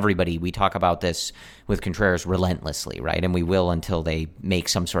 Brendan, everybody, we talk about this with Contreras relentlessly, right? And we will until they make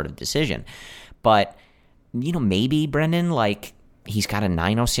some sort of decision. But, maybe, Brendan, like he's got a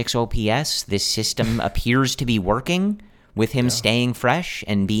 906 OPS. This system appears to be working with him staying fresh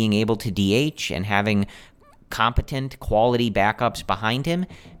and being able to DH and having competent, quality backups behind him.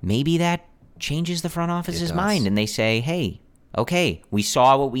 Maybe that changes the front office's mind and they say, hey, okay, we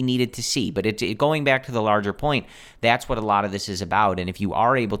saw what we needed to see. But going back to the larger point, that's what a lot of this is about. And if you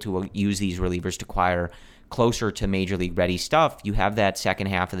are able to use these relievers to acquire closer to Major League ready stuff, you have that second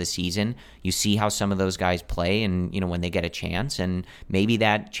half of the season. You see how some of those guys play and, when they get a chance, and maybe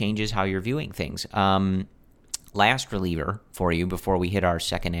that changes how you're viewing things. Last reliever for you before we hit our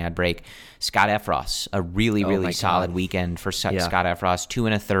second ad break, Scott Effross. A really solid weekend for Scott Effross. 2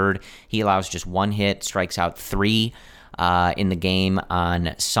 1/3. He allows just 1 hit, strikes out 3 in the game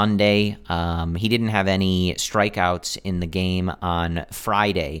on Sunday. He didn't have any strikeouts in the game on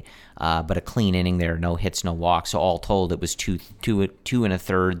Friday, but a clean inning there, no hits, no walks. So all told, it was two and a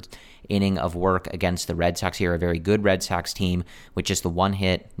third inning of work against the Red Sox here. A very good Red Sox team with just the 1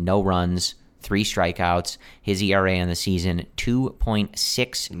 hit, no runs, 3 strikeouts. His ERA on the season,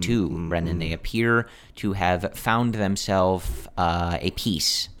 2.62. Brendan, they appear to have found themselves a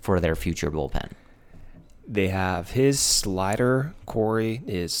piece for their future bullpen. They have his slider, Corey,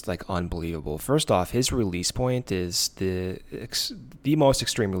 is like unbelievable. First off, his release point is the most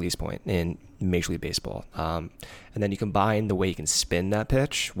extreme release point in Major League Baseball. And then you combine the way he can spin that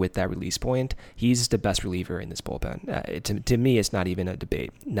pitch with that release point. He's the best reliever in this bullpen. To me, it's not even a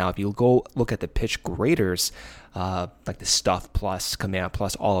debate. Now, if you go look at the pitch graders, like the stuff plus, command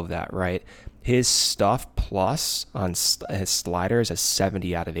plus, all of that, right? His stuff plus on his sliders is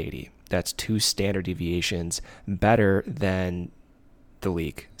 70 out of 80. That's 2 standard deviations better than the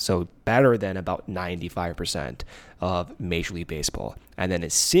league. So better than about 95% of Major League Baseball. And then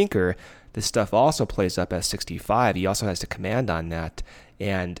his sinker, this stuff also plays up at 65. He also has the command on that.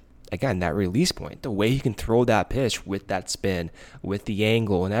 And again, that release point, the way he can throw that pitch with that spin, with the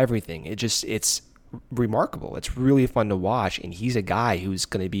angle and everything, it's remarkable. It's really fun to watch. And he's a guy who's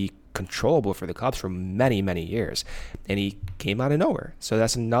going to be controllable for the Cubs for many, many years. And he came out of nowhere. So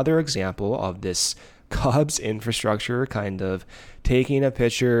that's another example of this Cubs infrastructure kind of taking a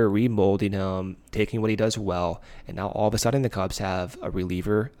pitcher, remolding him, taking what he does well, and now all of a sudden the Cubs have a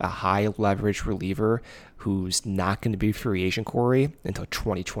reliever, a high leverage reliever who's not going to be free agent, Corey, until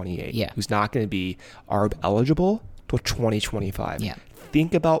 2028. Yeah. Who's not going to be ARB eligible till 2025. Yeah.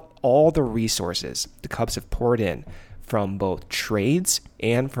 Think about all the resources the Cubs have poured in from both trades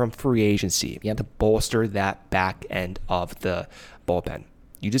and from free agency to bolster that back end of the bullpen.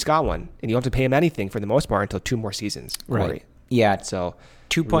 You just got one, and you don't have to pay him anything for the most part until 2 more seasons. Right. Corey. Yeah. So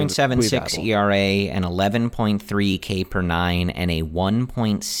 2.76 really ERA, an 11.3 K per 9, and a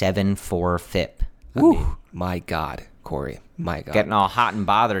 1.74 FIP. Woo! My God, Corey. My God. Getting all hot and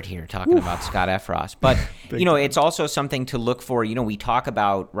bothered here talking about Scott Effross. But, it's also something to look for. We talk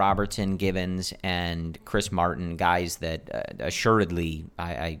about Robertson, Gibbons, and Chris Martin, guys that assuredly,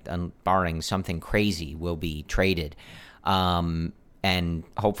 barring something crazy, will be traded. And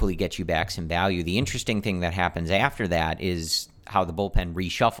hopefully get you back some value. The interesting thing that happens after that is how the bullpen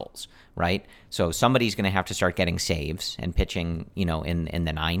reshuffles, right? So somebody's going to have to start getting saves and pitching, in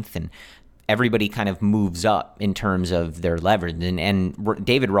the 9th, and everybody kind of moves up in terms of their leverage. And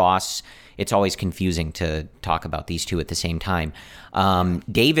David Ross, it's always confusing to talk about these two at the same time.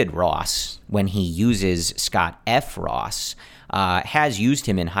 David Ross, when he uses Scott F. Ross, has used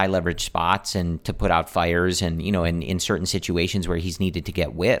him in high leverage spots and to put out fires and, in certain situations where he's needed to get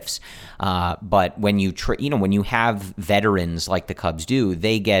whiffs. But when you, when you have veterans like the Cubs do,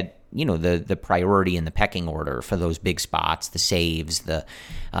 they get the priority in the pecking order for those big spots, the saves, the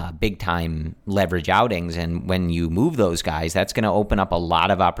big time leverage outings. And when you move those guys, that's going to open up a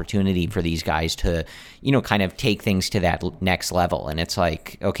lot of opportunity for these guys to, kind of take things to that next level. And it's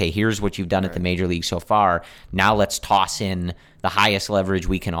like, okay, here's what you've done at the major league so far. Now let's toss in the highest leverage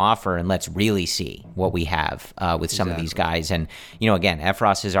we can offer, and let's really see what we have with some of these guys. And, again,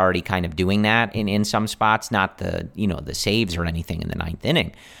 Efros is already kind of doing that in some spots, not the saves or anything in the ninth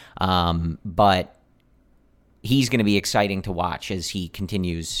inning. But he's going to be exciting to watch as he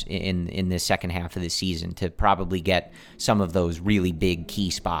continues in the second half of the season to probably get some of those really big key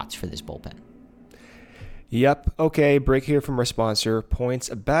spots for this bullpen. Yep. Okay, break here from our sponsor,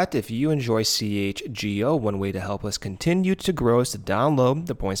 PointsBet. If you enjoy CHGO, one way to help us continue to grow is to download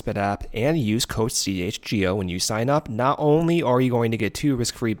the PointsBet app and use code CHGO when you sign up. Not only are you going to get 2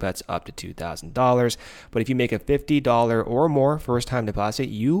 risk-free bets up to $2,000, but if you make a $50 or more first-time deposit,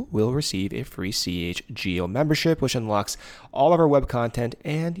 you will receive a free CHGO membership, which unlocks all of our web content,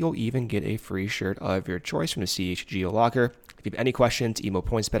 and you'll even get a free shirt of your choice from the CHGO locker. If you have any questions, email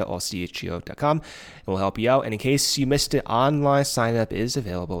pointsbet@allchgo.com, and we'll help you out. And in case you missed it, online sign-up is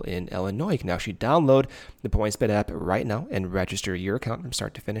available in Illinois. You can actually download the PointsBet app right now and register your account from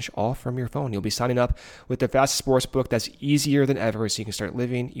start to finish, all from your phone. You'll be signing up with the fastest sports book that's easier than ever, so you can start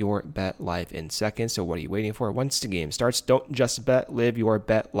living your bet life in seconds. So what are you waiting for? Once the game starts, don't just bet, live your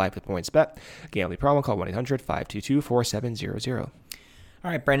bet life with PointsBet. Gambling problem, call 1-800-522-4700. All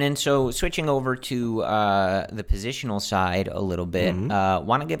right, Brendan, so switching over to the positional side a little bit,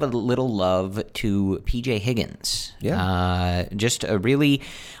 want to give a little love to P.J. Higgins. Yeah. Just a really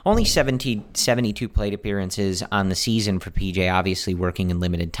only 72 plate appearances on the season for P.J., obviously working in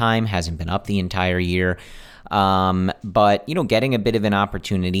limited time, hasn't been up the entire year. But, getting a bit of an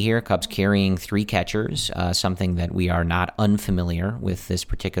opportunity here. Cubs carrying 3 catchers, something that we are not unfamiliar with this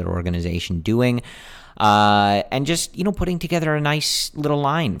particular organization doing. And just, putting together a nice little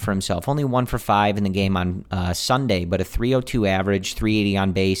line for himself. Only 1 for 5 in the game on Sunday, but a 302 average, 380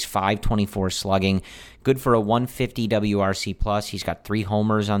 on base, 524 slugging. Good for a 150 WRC plus. He's got 3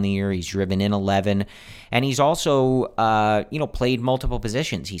 homers on the year. He's driven in 11. And he's also, played multiple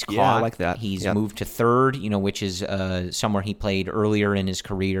positions. He's caught. Yeah, I like that. He's moved to third, which is somewhere he played earlier in his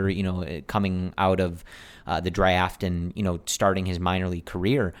career, coming out of the draft and, starting his minor league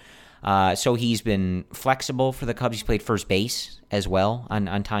career. So he's been flexible for the Cubs. He's played first base as well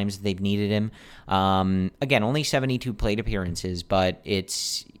on times they've needed him. Again, only 72 plate appearances, but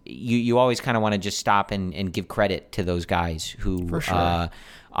it's you always kind of want to just stop and give credit to those guys who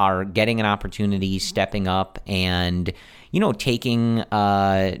are getting an opportunity, stepping up, and taking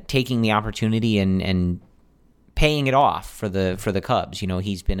the opportunity and paying it off for the Cubs.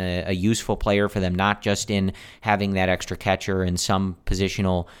 He's been a useful player for them, not just in having that extra catcher and some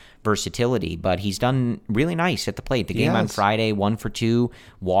positional versatility, but he's done really nice at the plate. The game on Friday, 1 for 2,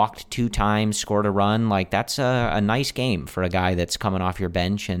 walked 2 times, scored a run. Like, that's a nice game for a guy that's coming off your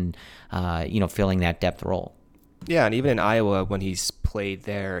bench and filling that depth role. Yeah, and even in Iowa, when he's played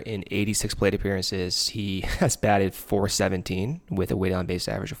there in 86 plate appearances, he has batted .417 with a weighted on base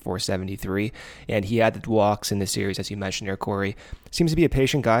average of .473, and he had the walks in the series, as you mentioned there, Corey. Seems to be a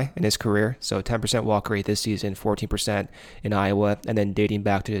patient guy in his career, so 10% walk rate this season, 14% in Iowa, and then dating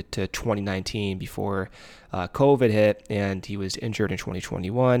back to 2019 before COVID hit, and he was injured in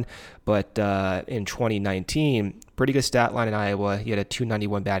 2021. But in 2019, pretty good stat line in Iowa. He had a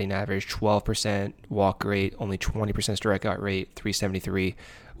 .291 batting average, 12% walk rate, only 20% strikeout rate, .373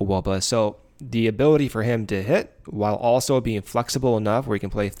 WOBA. So the ability for him to hit while also being flexible enough where he can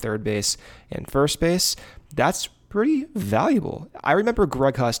play third base and first base, that's pretty valuable. I remember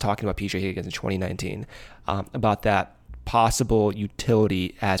Greg Huss talking about P.J. Higgins in 2019 about that possible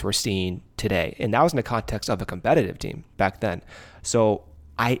utility as we're seeing today. And that was in the context of a competitive team back then. So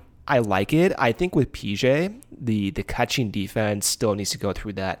I like it. I think with PJ, the catching defense still needs to go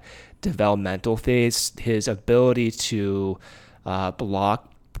through that developmental phase. His ability to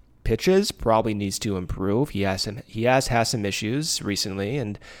block pitches probably needs to improve. He has had some issues recently,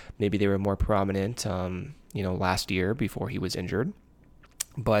 and maybe they were more prominent last year before he was injured.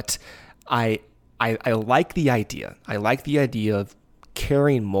 But I like the idea. I like the idea of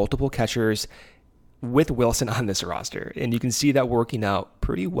carrying multiple catchers with Wilson on this roster. And you can see that working out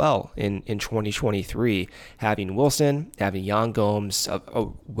pretty well in 2023. Having Wilson, having Yan Gomes, a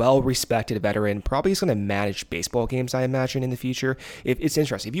well-respected veteran, probably is going to manage baseball games, I imagine, in the future. It's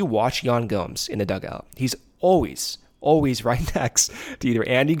interesting. If you watch Yan Gomes in the dugout, he's always right next to either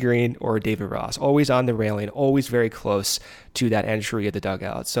Andy Green or David Ross. Always on the railing, always very close to that entry of the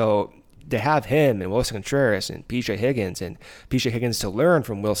dugout. So to have him and Wilson Contreras and PJ Higgins to learn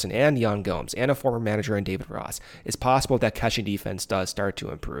from Wilson and Yan Gomes and a former manager in David Ross, it's possible that catching defense does start to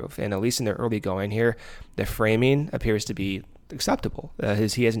improve. And at least in the early going here, the framing appears to be acceptable.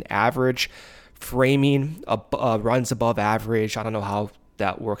 He has an average framing, runs above average. I don't know how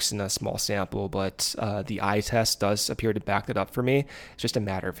that works in a small sample, but the eye test does appear to back that up for me. It's just a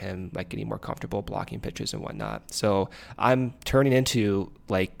matter of him like getting more comfortable blocking pitches and whatnot. So I'm turning into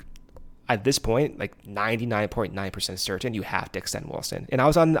like, at this point, like 99.9% certain you have to extend Wilson. And I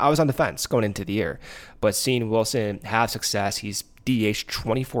was on the fence going into the year, but seeing Wilson have success, he's DH'd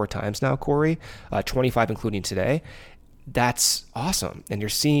 24 times now, Corey, 25 including today. That's awesome. And you're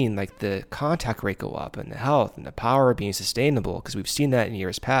seeing like the contact rate go up and the health and the power being sustainable, because we've seen that in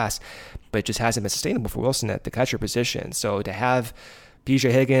years past, but it just hasn't been sustainable for Wilson at the catcher position. So to have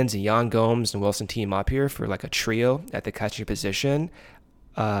PJ Higgins and Yan Gomes and Wilson team up here for like a trio at the catcher position,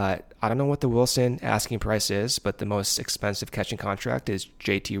 I don't know what the Wilson asking price is, but the most expensive catching contract is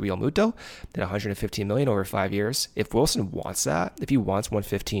JT Realmuto at $115 million over 5 years. If Wilson wants that, if he wants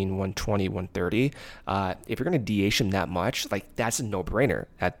 115, 120, 130, if you're going to DH him that much, like that's a no-brainer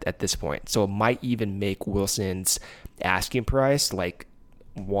at this point. So it might even make Wilson's asking price like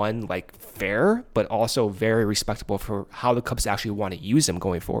fair, but also very respectable for how the Cubs actually want to use him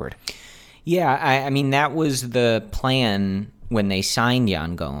going forward. Yeah, I mean, that was the plan when they signed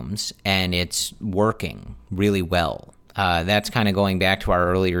Yan Gomes, and it's working really well. That's kind of going back to our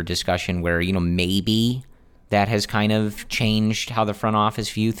earlier discussion where, maybe that has kind of changed how the front office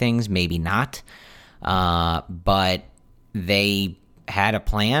view things, maybe not. But they had a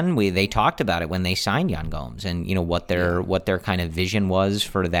plan. They talked about it when they signed Yan Gomes, and what their kind of vision was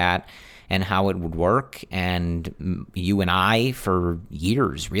for that and how it would work. And you and I, for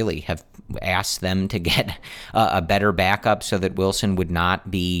years, really have asked them to get a better backup so that Wilson would not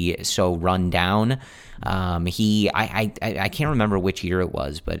be so run down. I can't remember which year it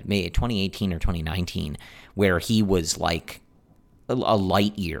was, but maybe 2018 or 2019, where he was like a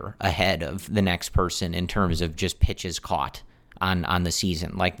light year ahead of the next person in terms of just pitches caught on the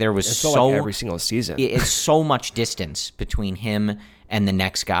season. Like there was like every single season. It's so much distance between him and the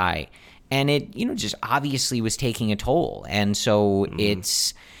next guy. And it, just obviously was taking a toll. And so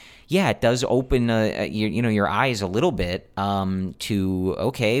it does open your eyes a little bit to,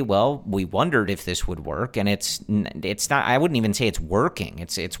 okay, well, we wondered if this would work, and it's not. I wouldn't even say it's working.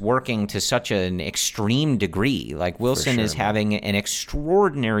 It's working to such an extreme degree. Like Wilson is having an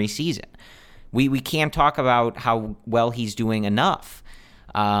extraordinary season. We can't talk about how well he's doing enough,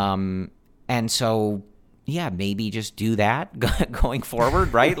 and so. Yeah, maybe just do that going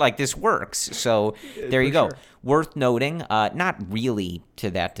forward, right? Like this works. So there you go. Sure. Worth noting, not really to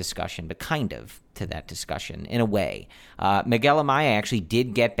that discussion, but kind of to that discussion in a way. Miguel Amaya actually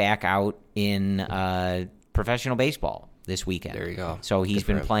did get back out in professional baseball this weekend. There you go. So he's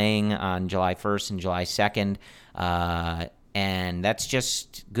been playing on July 1st and July 2nd, and that's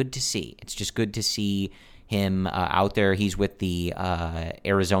just good to see. It's just good to see him out there. He's with the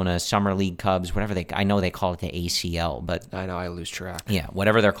Arizona Summer League Cubs, whatever I know they call it the ACL, but I know I lose track. Yeah,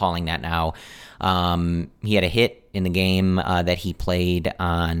 whatever they're calling that now. He had a hit in the game that he played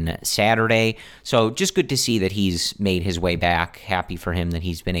on Saturday. So just good to see that he's made his way back. Happy for him that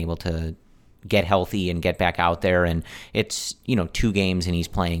he's been able to get healthy and get back out there. And it's, 2 games and he's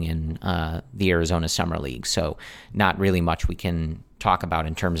playing in the Arizona Summer League. So not really much we can talk about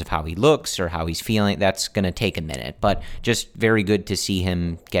in terms of how he looks or how he's feeling. That's going to take a minute, but just very good to see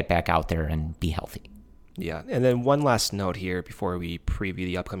him get back out there and be healthy. Yeah, and then one last note here before we preview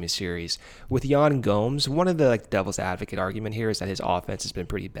the upcoming series. With Yan Gomes, one of the devil's advocate argument here is that his offense has been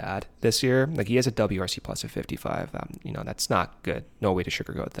pretty bad this year. Like he has a WRC plus of 55. That's not good. No way to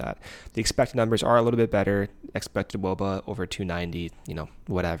sugarcoat that. The expected numbers are a little bit better. Expected WOBA over 290,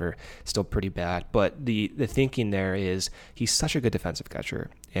 whatever. Still pretty bad. But the thinking there is he's such a good defensive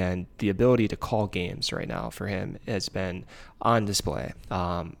catcher, and the ability to call games right now for him has been on display.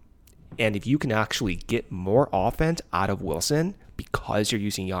 And if you can actually get more offense out of Wilson because you're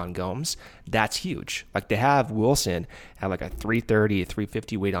using Yan Gomes, that's huge. Like to have Wilson at like a 330,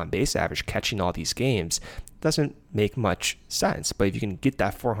 350 weight on base average catching all these games doesn't make much sense. But if you can get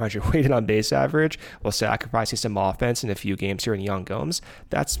that 400 weighted on base average while sacrificing some offense in a few games here in Yan Gomes,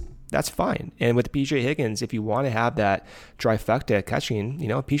 that's fine. And with PJ Higgins, if you want to have that trifecta catching,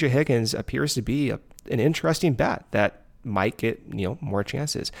 PJ Higgins appears to be an interesting bat that might get more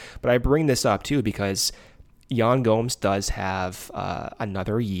chances. But I bring this up too because Yan Gomes does have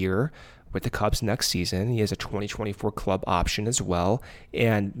another year with the Cubs next season. He has a 2024 club option as well.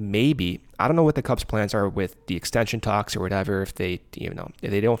 And maybe, I don't know what the Cubs' plans are with the extension talks or whatever. If they, if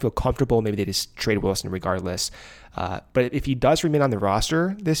they don't feel comfortable, maybe they just trade Wilson regardless. But if he does remain on the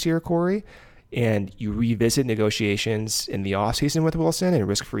roster this year, Corey, and you revisit negotiations in the offseason with Wilson and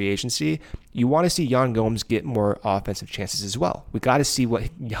risk free agency, you want to see Yan Gomes get more offensive chances as well. We got to see what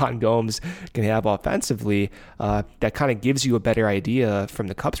Yan Gomes can have offensively. That kind of gives you a better idea from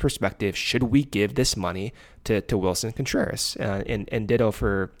the Cubs' perspective. Should we give this money to Wilson Contreras? And ditto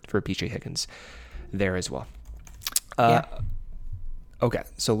for PJ Higgins there as well. Yeah. Okay,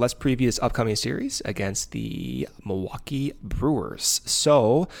 so let's preview this upcoming series against the Milwaukee Brewers.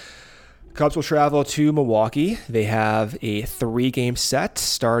 So Cubs will travel to Milwaukee. They have a 3-game set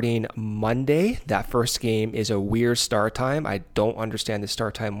starting Monday. That first game is a weird start time. I don't understand the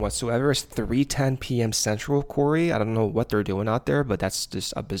start time whatsoever. It's 3:10 p.m. Central, Corey. I don't know what they're doing out there, but that's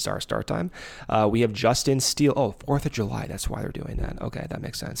just a bizarre start time. We have Justin Steele. Oh, 4th of July. That's why they're doing that. Okay, that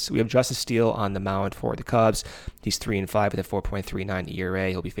makes sense. We have Justin Steele on the mound for the Cubs. He's 3-5 with a 4.39 ERA.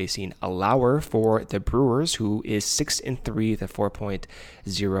 He'll be facing a Lauer for the Brewers, who is 6-3 with a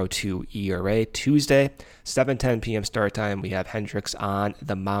 4.02 ERA. Tuesday, 7:10 p.m. start time. We have Hendricks on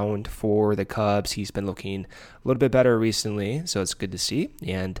the mound for the Cubs. He's been looking a little bit better recently, so it's good to see.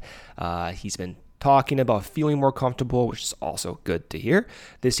 And he's been talking about feeling more comfortable, which is also good to hear.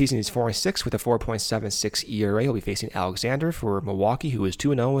 This season, he's 4-6 with a 4.76 ERA. He'll be facing Alexander for Milwaukee, who is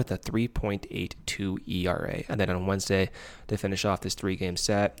 2-0 with a 3.82 ERA. And then on Wednesday, to finish off this 3-game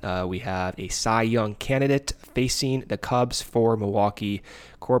set, we have a Cy Young candidate facing the Cubs for Milwaukee,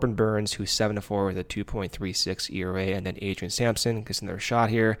 Corbin Burns, who's 7-4 with a 2.36 ERA, and then Adrian Sampson gets another shot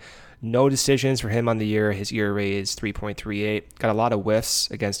here. No decisions for him on the year. His ERA is 3.38. Got a lot of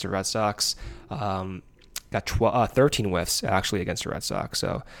whiffs against the Red Sox. Got 13 whiffs actually against the Red Sox.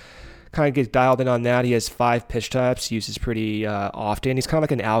 So kind of get dialed in on that. He has 5 pitch types. Uses pretty often. He's kind of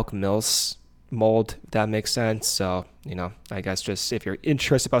like an Alec Mills mold, if that makes sense. So, I guess just if you're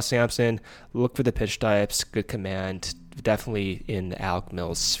interested about Sampson, look for the pitch types. Good command. Definitely in the Alec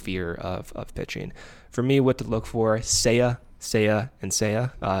Mills sphere of pitching. For me, what to look for, Seiya.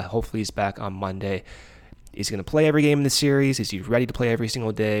 Hopefully he's back on Monday. Is he going to play every game in the series? Is he ready to play every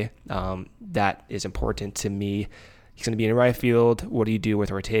single day? That is important to me. He's going to be in right field. What do you do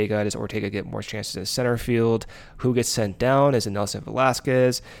with Ortega? Does Ortega get more chances in center field? Who gets sent down? Is it Nelson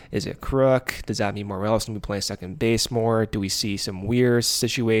Velasquez? Is it Crook? Does that mean Morel's going to be playing second base more? Do we see some weird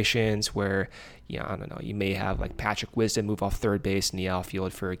situations where, I don't know, you may have like Patrick Wisdom move off third base in the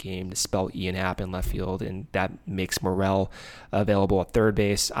outfield for a game to spell Ian Happ in left field, and that makes Morel available at third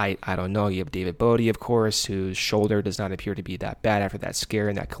base? I don't know. You have David Bodie, of course, whose shoulder does not appear to be that bad after that scare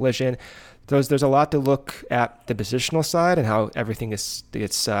and that collision. There's a lot to look at the positional side and how everything gets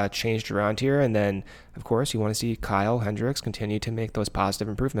changed around here. And then, of course, you want to see Kyle Hendricks continue to make those positive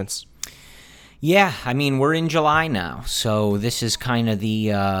improvements. Yeah, we're in July now, so this is kind of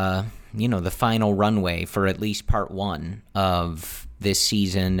the the final runway for at least part 1 of this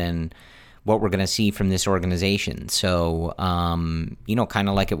season and what we're going to see from this organization. So, kind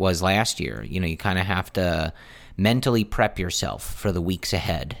of like it was last year, you kind of have to mentally prep yourself for the weeks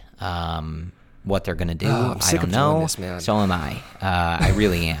ahead. What they're going to do, I don't know. This, man. So am I. I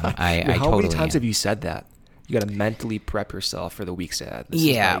really am. I how totally many times am. have you said that? You got to mentally prep yourself for the weeks ahead.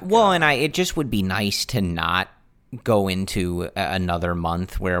 It just would be nice to not go into another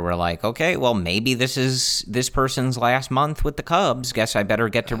month where we're like, okay, well, maybe this is this person's last month with the Cubs. Guess I better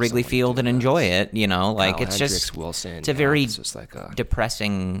get to Wrigley Field and enjoy it. It's just Wilson. It's a very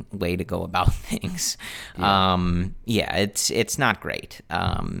depressing way to go about things. Yeah. It's not great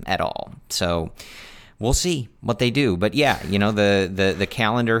at all. So we'll see what they do. But yeah, the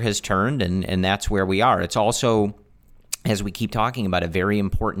calendar has turned, and that's where we are. It's also, as we keep talking about, a very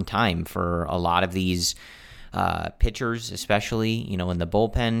important time for a lot of these pitchers, especially, in the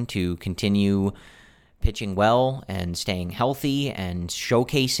bullpen, to continue pitching well and staying healthy and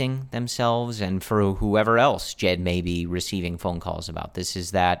showcasing themselves, and for whoever else Jed may be receiving phone calls about. This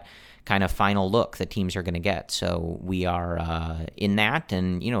is that kind of final look that teams are going to get. So we are in that,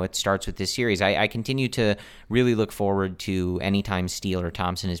 and, it starts with this series. I continue to really look forward to anytime Steele or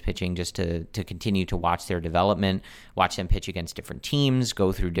Thompson is pitching, just to continue to watch their development, watch them pitch against different teams,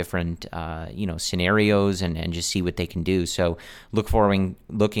 go through different, scenarios, and just see what they can do. So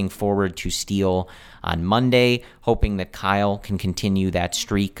looking forward to Steele on Monday, hoping that Kyle can continue that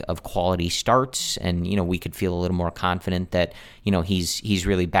streak of quality starts, and, we could feel a little more confident that, he's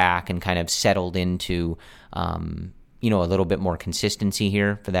really back and kind of settled into, a little bit more consistency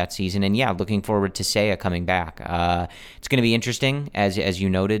here for that season. And yeah, looking forward to Seiya coming back. It's going to be interesting, as you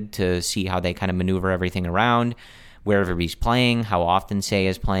noted, to see how they kind of maneuver everything around, where everybody's playing, how often Seiya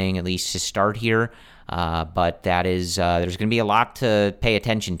is playing, at least to start here. But that is, there's going to be a lot to pay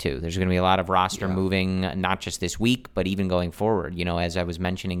attention to. There's going to be a lot of roster moving, not just this week, but even going forward. As I was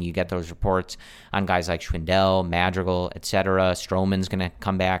mentioning, you get those reports on guys like Schwindel, Madrigal, etc. Stroman's going to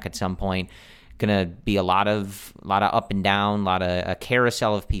come back at some point. Going to be a lot of up and down, a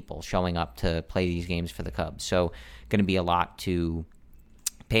carousel of people showing up to play these games for the Cubs. So going to be a lot to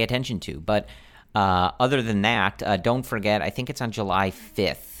pay attention to. But other than that, don't forget, I think it's on July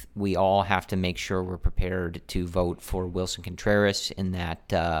 5th. We all have to make sure we're prepared to vote for Wilson Contreras in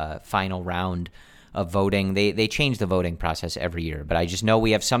that final round of voting. They change the voting process every year, but I just know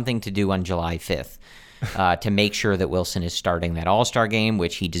we have something to do on July 5th. To make sure that Wilson is starting that All-Star game,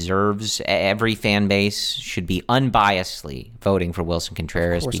 which he deserves. Every fan base should be unbiasedly voting for Wilson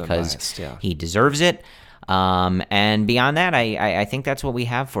Contreras because he deserves it. And beyond that, I think that's what we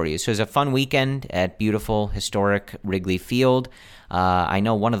have for you. So it's a fun weekend at beautiful, historic Wrigley Field. I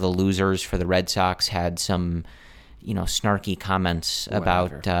know one of the losers for the Red Sox had some snarky comments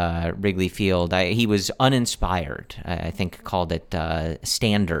about Wrigley Field. He was uninspired. I think called it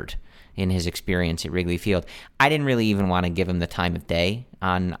standard in his experience at Wrigley Field. I didn't really even want to give him the time of day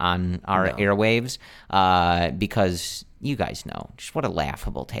on our airwaves because you guys know just what a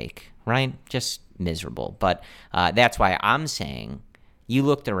laughable take, right? Just miserable. But that's why I'm saying you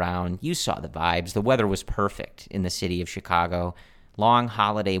looked around, you saw the vibes. The weather was perfect in the city of Chicago. Long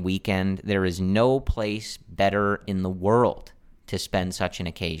holiday weekend. There is no place better in the world to spend such an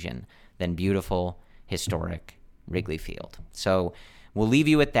occasion than beautiful, historic Wrigley Field. So we'll leave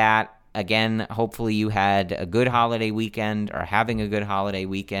you at that. Again, hopefully you had a good holiday weekend or having a good holiday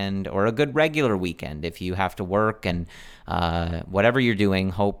weekend or a good regular weekend if you have to work and whatever you're doing.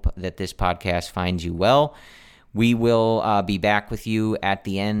 Hope that this podcast finds you well. We will be back with you at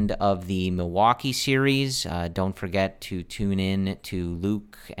the end of the Milwaukee series. Don't forget to tune in to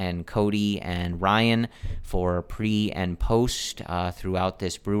Luke and Cody and Ryan for pre and post throughout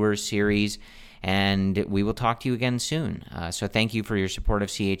this Brewers series. And we will talk to you again soon. So thank you for your support of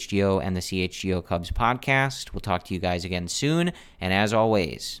CHGO and the CHGO Cubs podcast. We'll talk to you guys again soon. And as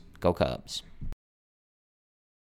always, go Cubs.